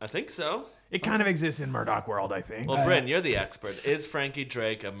spin-off? I think so. It kind of exists in Murdoch world, I think. Well, Bryn, you're the expert. Is Frankie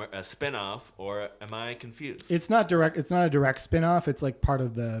Drake a spin-off, or am I confused? It's not a direct spin-off. It's like part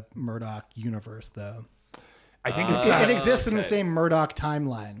of the Murdoch universe, though. I think it's It exists in the okay. same Murdoch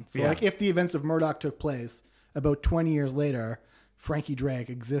timeline. So, Yeah. like, if the events of Murdoch took place, about 20 years later, Frankie Drake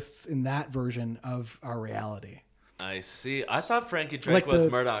exists in that version of our reality. I see. I thought Frankie Drake was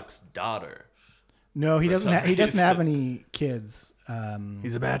Murdoch's daughter. No, he doesn't. He doesn't reason. have any kids.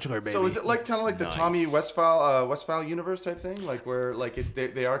 He's a bachelor, baby. So is it like kind of like the Nice. Tommy Westphal universe type thing, like where like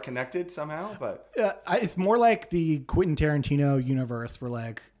they are connected somehow? But It's more like the Quentin Tarantino universe, where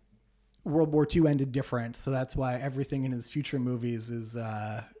like World War II ended different, so that's why everything in his future movies is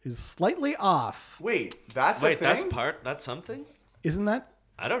slightly off. wait, that's a thing. That's something? Isn't that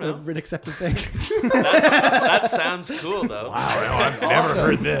I don't a know. accepted thing? That sounds cool though. Wow, no, I've never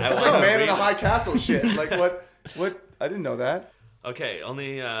heard this. It's like Man in a High Castle shit. Like what? I didn't know that. Okay,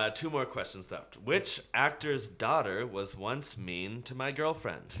 only 2 more questions left. Which actor's daughter was once mean to my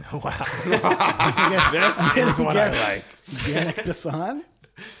girlfriend? This is what I like. Yannick Besson?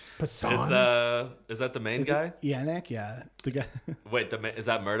 Passan? Is that the main guy? Yannick, yeah. The guy. Wait, is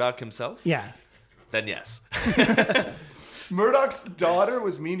that Murdoch himself? Yeah. Then yes. Murdoch's daughter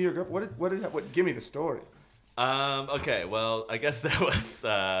was mean to your girl. What? Give me the story. Okay, well, I guess there was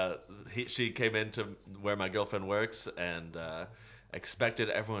she came into where my girlfriend works and expected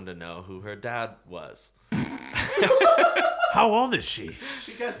everyone to know who her dad was. How old is she?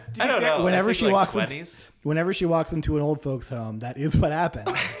 Because I don't know. Whenever I she think walks like into- 20s. Whenever she walks into an old folks' home, that is what happens.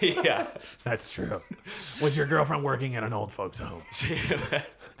 Yeah. That's true. Was your girlfriend working at an old folks' home?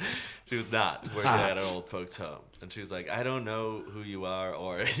 She was not working at an old folks' home. And she was like, I don't know who you are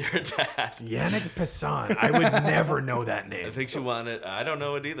or your dad. Yannick Passan. I would never know that I name. think she wanted, I don't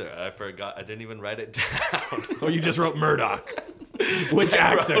know it either. I forgot. I didn't even write it down. Oh, you just wrote Murdoch. Which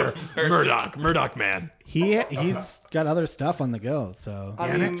actor? Murdoch. Murdoch man. He's got other stuff on the go, so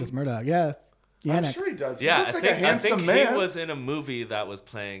I mean- just Murdoch. Yeah. I'm Yannick. sure he does. He Yeah, looks I like a handsome think man. he was in a movie that was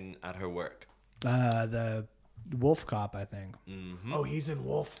playing at her work. The Wolf Cop, I think. Oh, he's in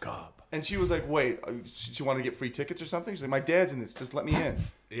Wolf Cop. And she was like, "Wait, she wanted to get free tickets or something?" She's like, "My dad's in this. Just let me in.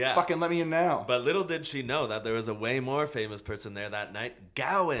 Yeah. Fucking let me in now." But little did she know that there was a way more famous person there that night,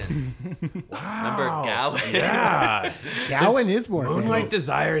 Gowan. Remember Gowan? Yeah. Gowan is more Moonlight famous.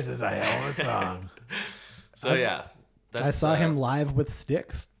 Desires is a hell of a song. So yeah. I saw him live with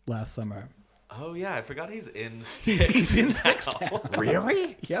Styx last summer. Oh yeah, I forgot he's in He's Styx. in now. Styx now.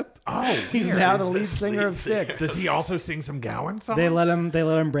 Really? Yep. Oh, He's weird. now the lead the singer of lead singer. Styx. Does he also sing some Gowan songs? They let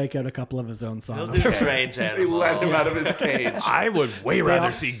him break out a couple of his own He'll songs. do Strange They Animals. let him out of his cage. I would way rather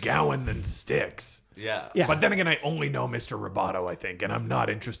all- see Gowan than Styx. Yeah. Yeah. But then again, I only know Mr. Roboto, I think, and I'm not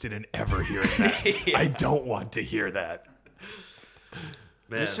interested in ever hearing that. I don't want to hear that.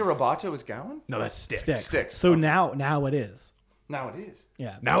 Man. Mr. Roboto is Gowan? No, that's Styx. Styx. Styx. So now it is. Now it is.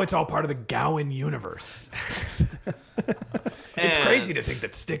 Yeah. Now it's all part of the Gowan universe. It's And- crazy to think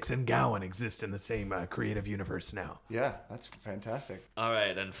that Styx and Gowan exist in the same creative universe now. Yeah, that's fantastic. All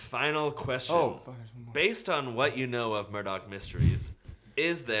right, and final question. Oh, Based on what you know of Murdoch Mysteries,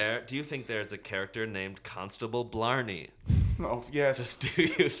 do you think there's a character named Constable Blarney? oh yes. Do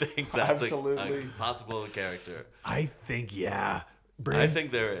you think that's a Absolutely. possible character? I think, yeah. Bryn, I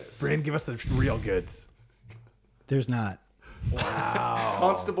think there is. Bryn, give us the real goods. There's not. Wow.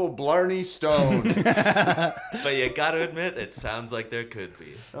 Constable Blarney Stone. But you gotta admit, it sounds like there could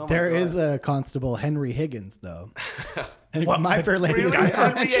be. Oh my There God. is a Constable Henry Higgins, though. And What? My Fair Lady Really? is not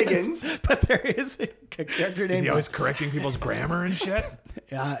Henry mentioned, Higgins? but there is a character Is named. he always correcting people's grammar and shit?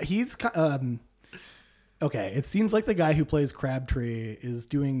 He's okay. It seems like the guy who plays Crabtree is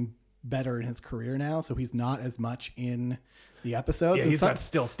doing better in his career now, so he's not as much in the episodes. Yeah, And he's some- got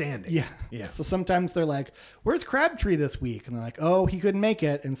still standing. Yeah. Yeah. So sometimes they're like, "Where's Crabtree this week?" And they're like, "Oh, he couldn't make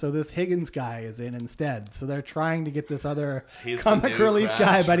it." And so this Higgins guy is in instead. So they're trying to get this other He's the comic new relief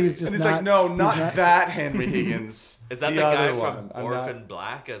guy, but he's Crabtree. just And he's not. like, no, not he's that Henry Higgins. Is that the guy other from one. I'm not- Orphan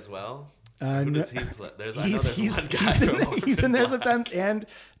Black as well? Uh, Who no- does he play? I know there's one guy he's in, from he's Orphan in there Black. sometimes. And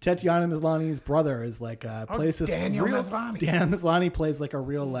Tatiana Maslany's brother is like plays this Daniel real. Maslany. Daniel Maslany plays like a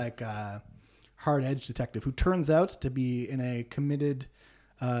real like hard edge detective who turns out to be in a committed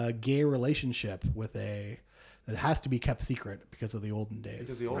gay relationship with that has to be kept secret because of the olden days.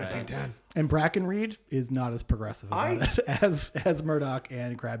 Because the old Right. times. 10. And Brackenreed is not as progressive about it as Murdoch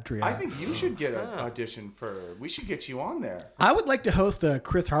and Crabtree are. I think you should get an audition for. We should get you on there. I would like to host a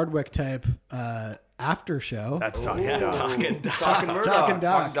Chris Hardwick type after show. That's talking Ooh. dog. Talking Doc. Talking Murdoch. Talking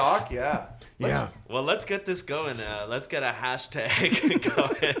Doc. Talking Doc, yeah. Yeah. Well, let's get this going. Let's get a hashtag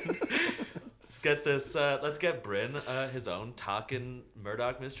going. Get this. Let's get Bryn his own Talkin'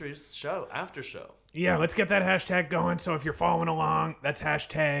 Murdoch Mysteries show after show. Yeah, let's get that hashtag going. So if you're following along, that's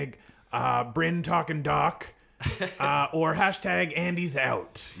hashtag Bryn Talking Doc. or hashtag Andy's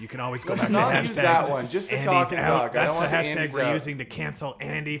out. You can always go Let's back not to use hashtag that one, just the Andy's talking out. dog. I That's don't want the the hashtag Andy's we're out. using to cancel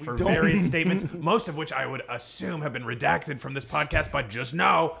Andy for various statements, most of which I would assume have been redacted from this podcast, but just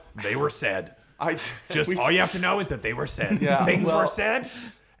know they were said. All you have to know is that they were said. Yeah, Things were said,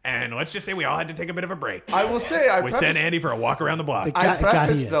 and let's just say we all had to take a bit of a break. I will say, We sent Andy for a walk around the block. I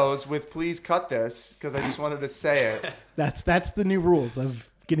prefaced it. those with "please cut this" because I just wanted to say it. That's the new rules of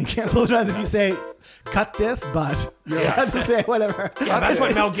getting canceled. If you say cut this, but you're allowed to say whatever. Yeah, that's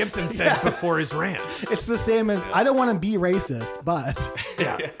what Mel Gibson said before his rant. It's the same as I don't want to be racist, but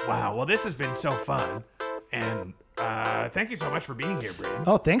Yeah. Wow. Well, this has been so fun, and thank you so much for being here, Bryn.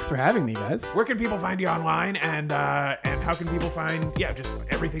 oh, thanks for having me, guys. Where can people find you online, and how can people find just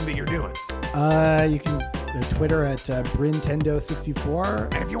everything that you're doing? You can Twitter at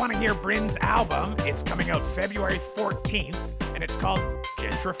Brintendo64. And if you want to hear Bryn's album, it's coming out February 14th, and it's called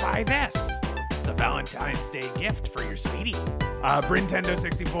Gentrify This. It's a Valentine's Day gift for your sweetie.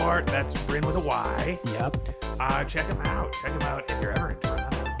 Brintendo64, that's Bryn with a Y. Yep. Check him out. Check him out if you're ever in Toronto.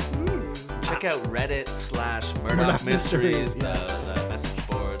 Check out Reddit/Murdoch Murdoch Mysteries, Mysteries, the message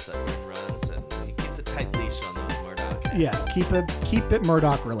boards that Bryn runs, and he keeps a tight leash on those Murdoch heads. Yeah, keep it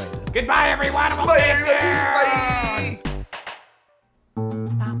Murdoch related. Goodbye, everyone. We'll see you soon.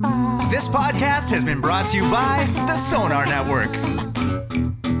 This podcast has been brought to you by the Sonar Network.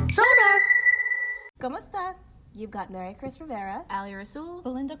 ¿Cómo está? You've got Mary Chris Rivera, Ali Rasul,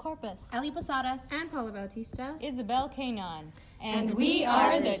 Belinda Corpus, Ali Posadas, and Paula Bautista, Isabel Kanon, and we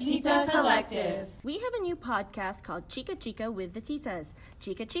are the Tita Collective. We have a new podcast called Chica Chica with the Titas.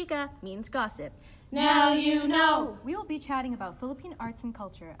 Chica Chica means gossip. Now you know. We will be chatting about Philippine arts and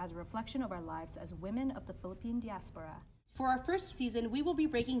culture as a reflection of our lives as women of the Philippine diaspora. For our first season, we will be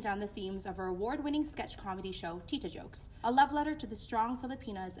breaking down the themes of our award-winning sketch comedy show, Tita Jokes, a love letter to the strong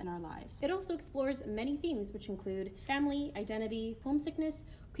Filipinas in our lives. It also explores many themes, which include family, identity, homesickness,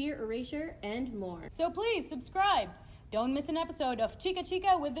 queer erasure, and more. So please subscribe. Don't miss an episode of Chica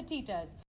Chica with the Titas.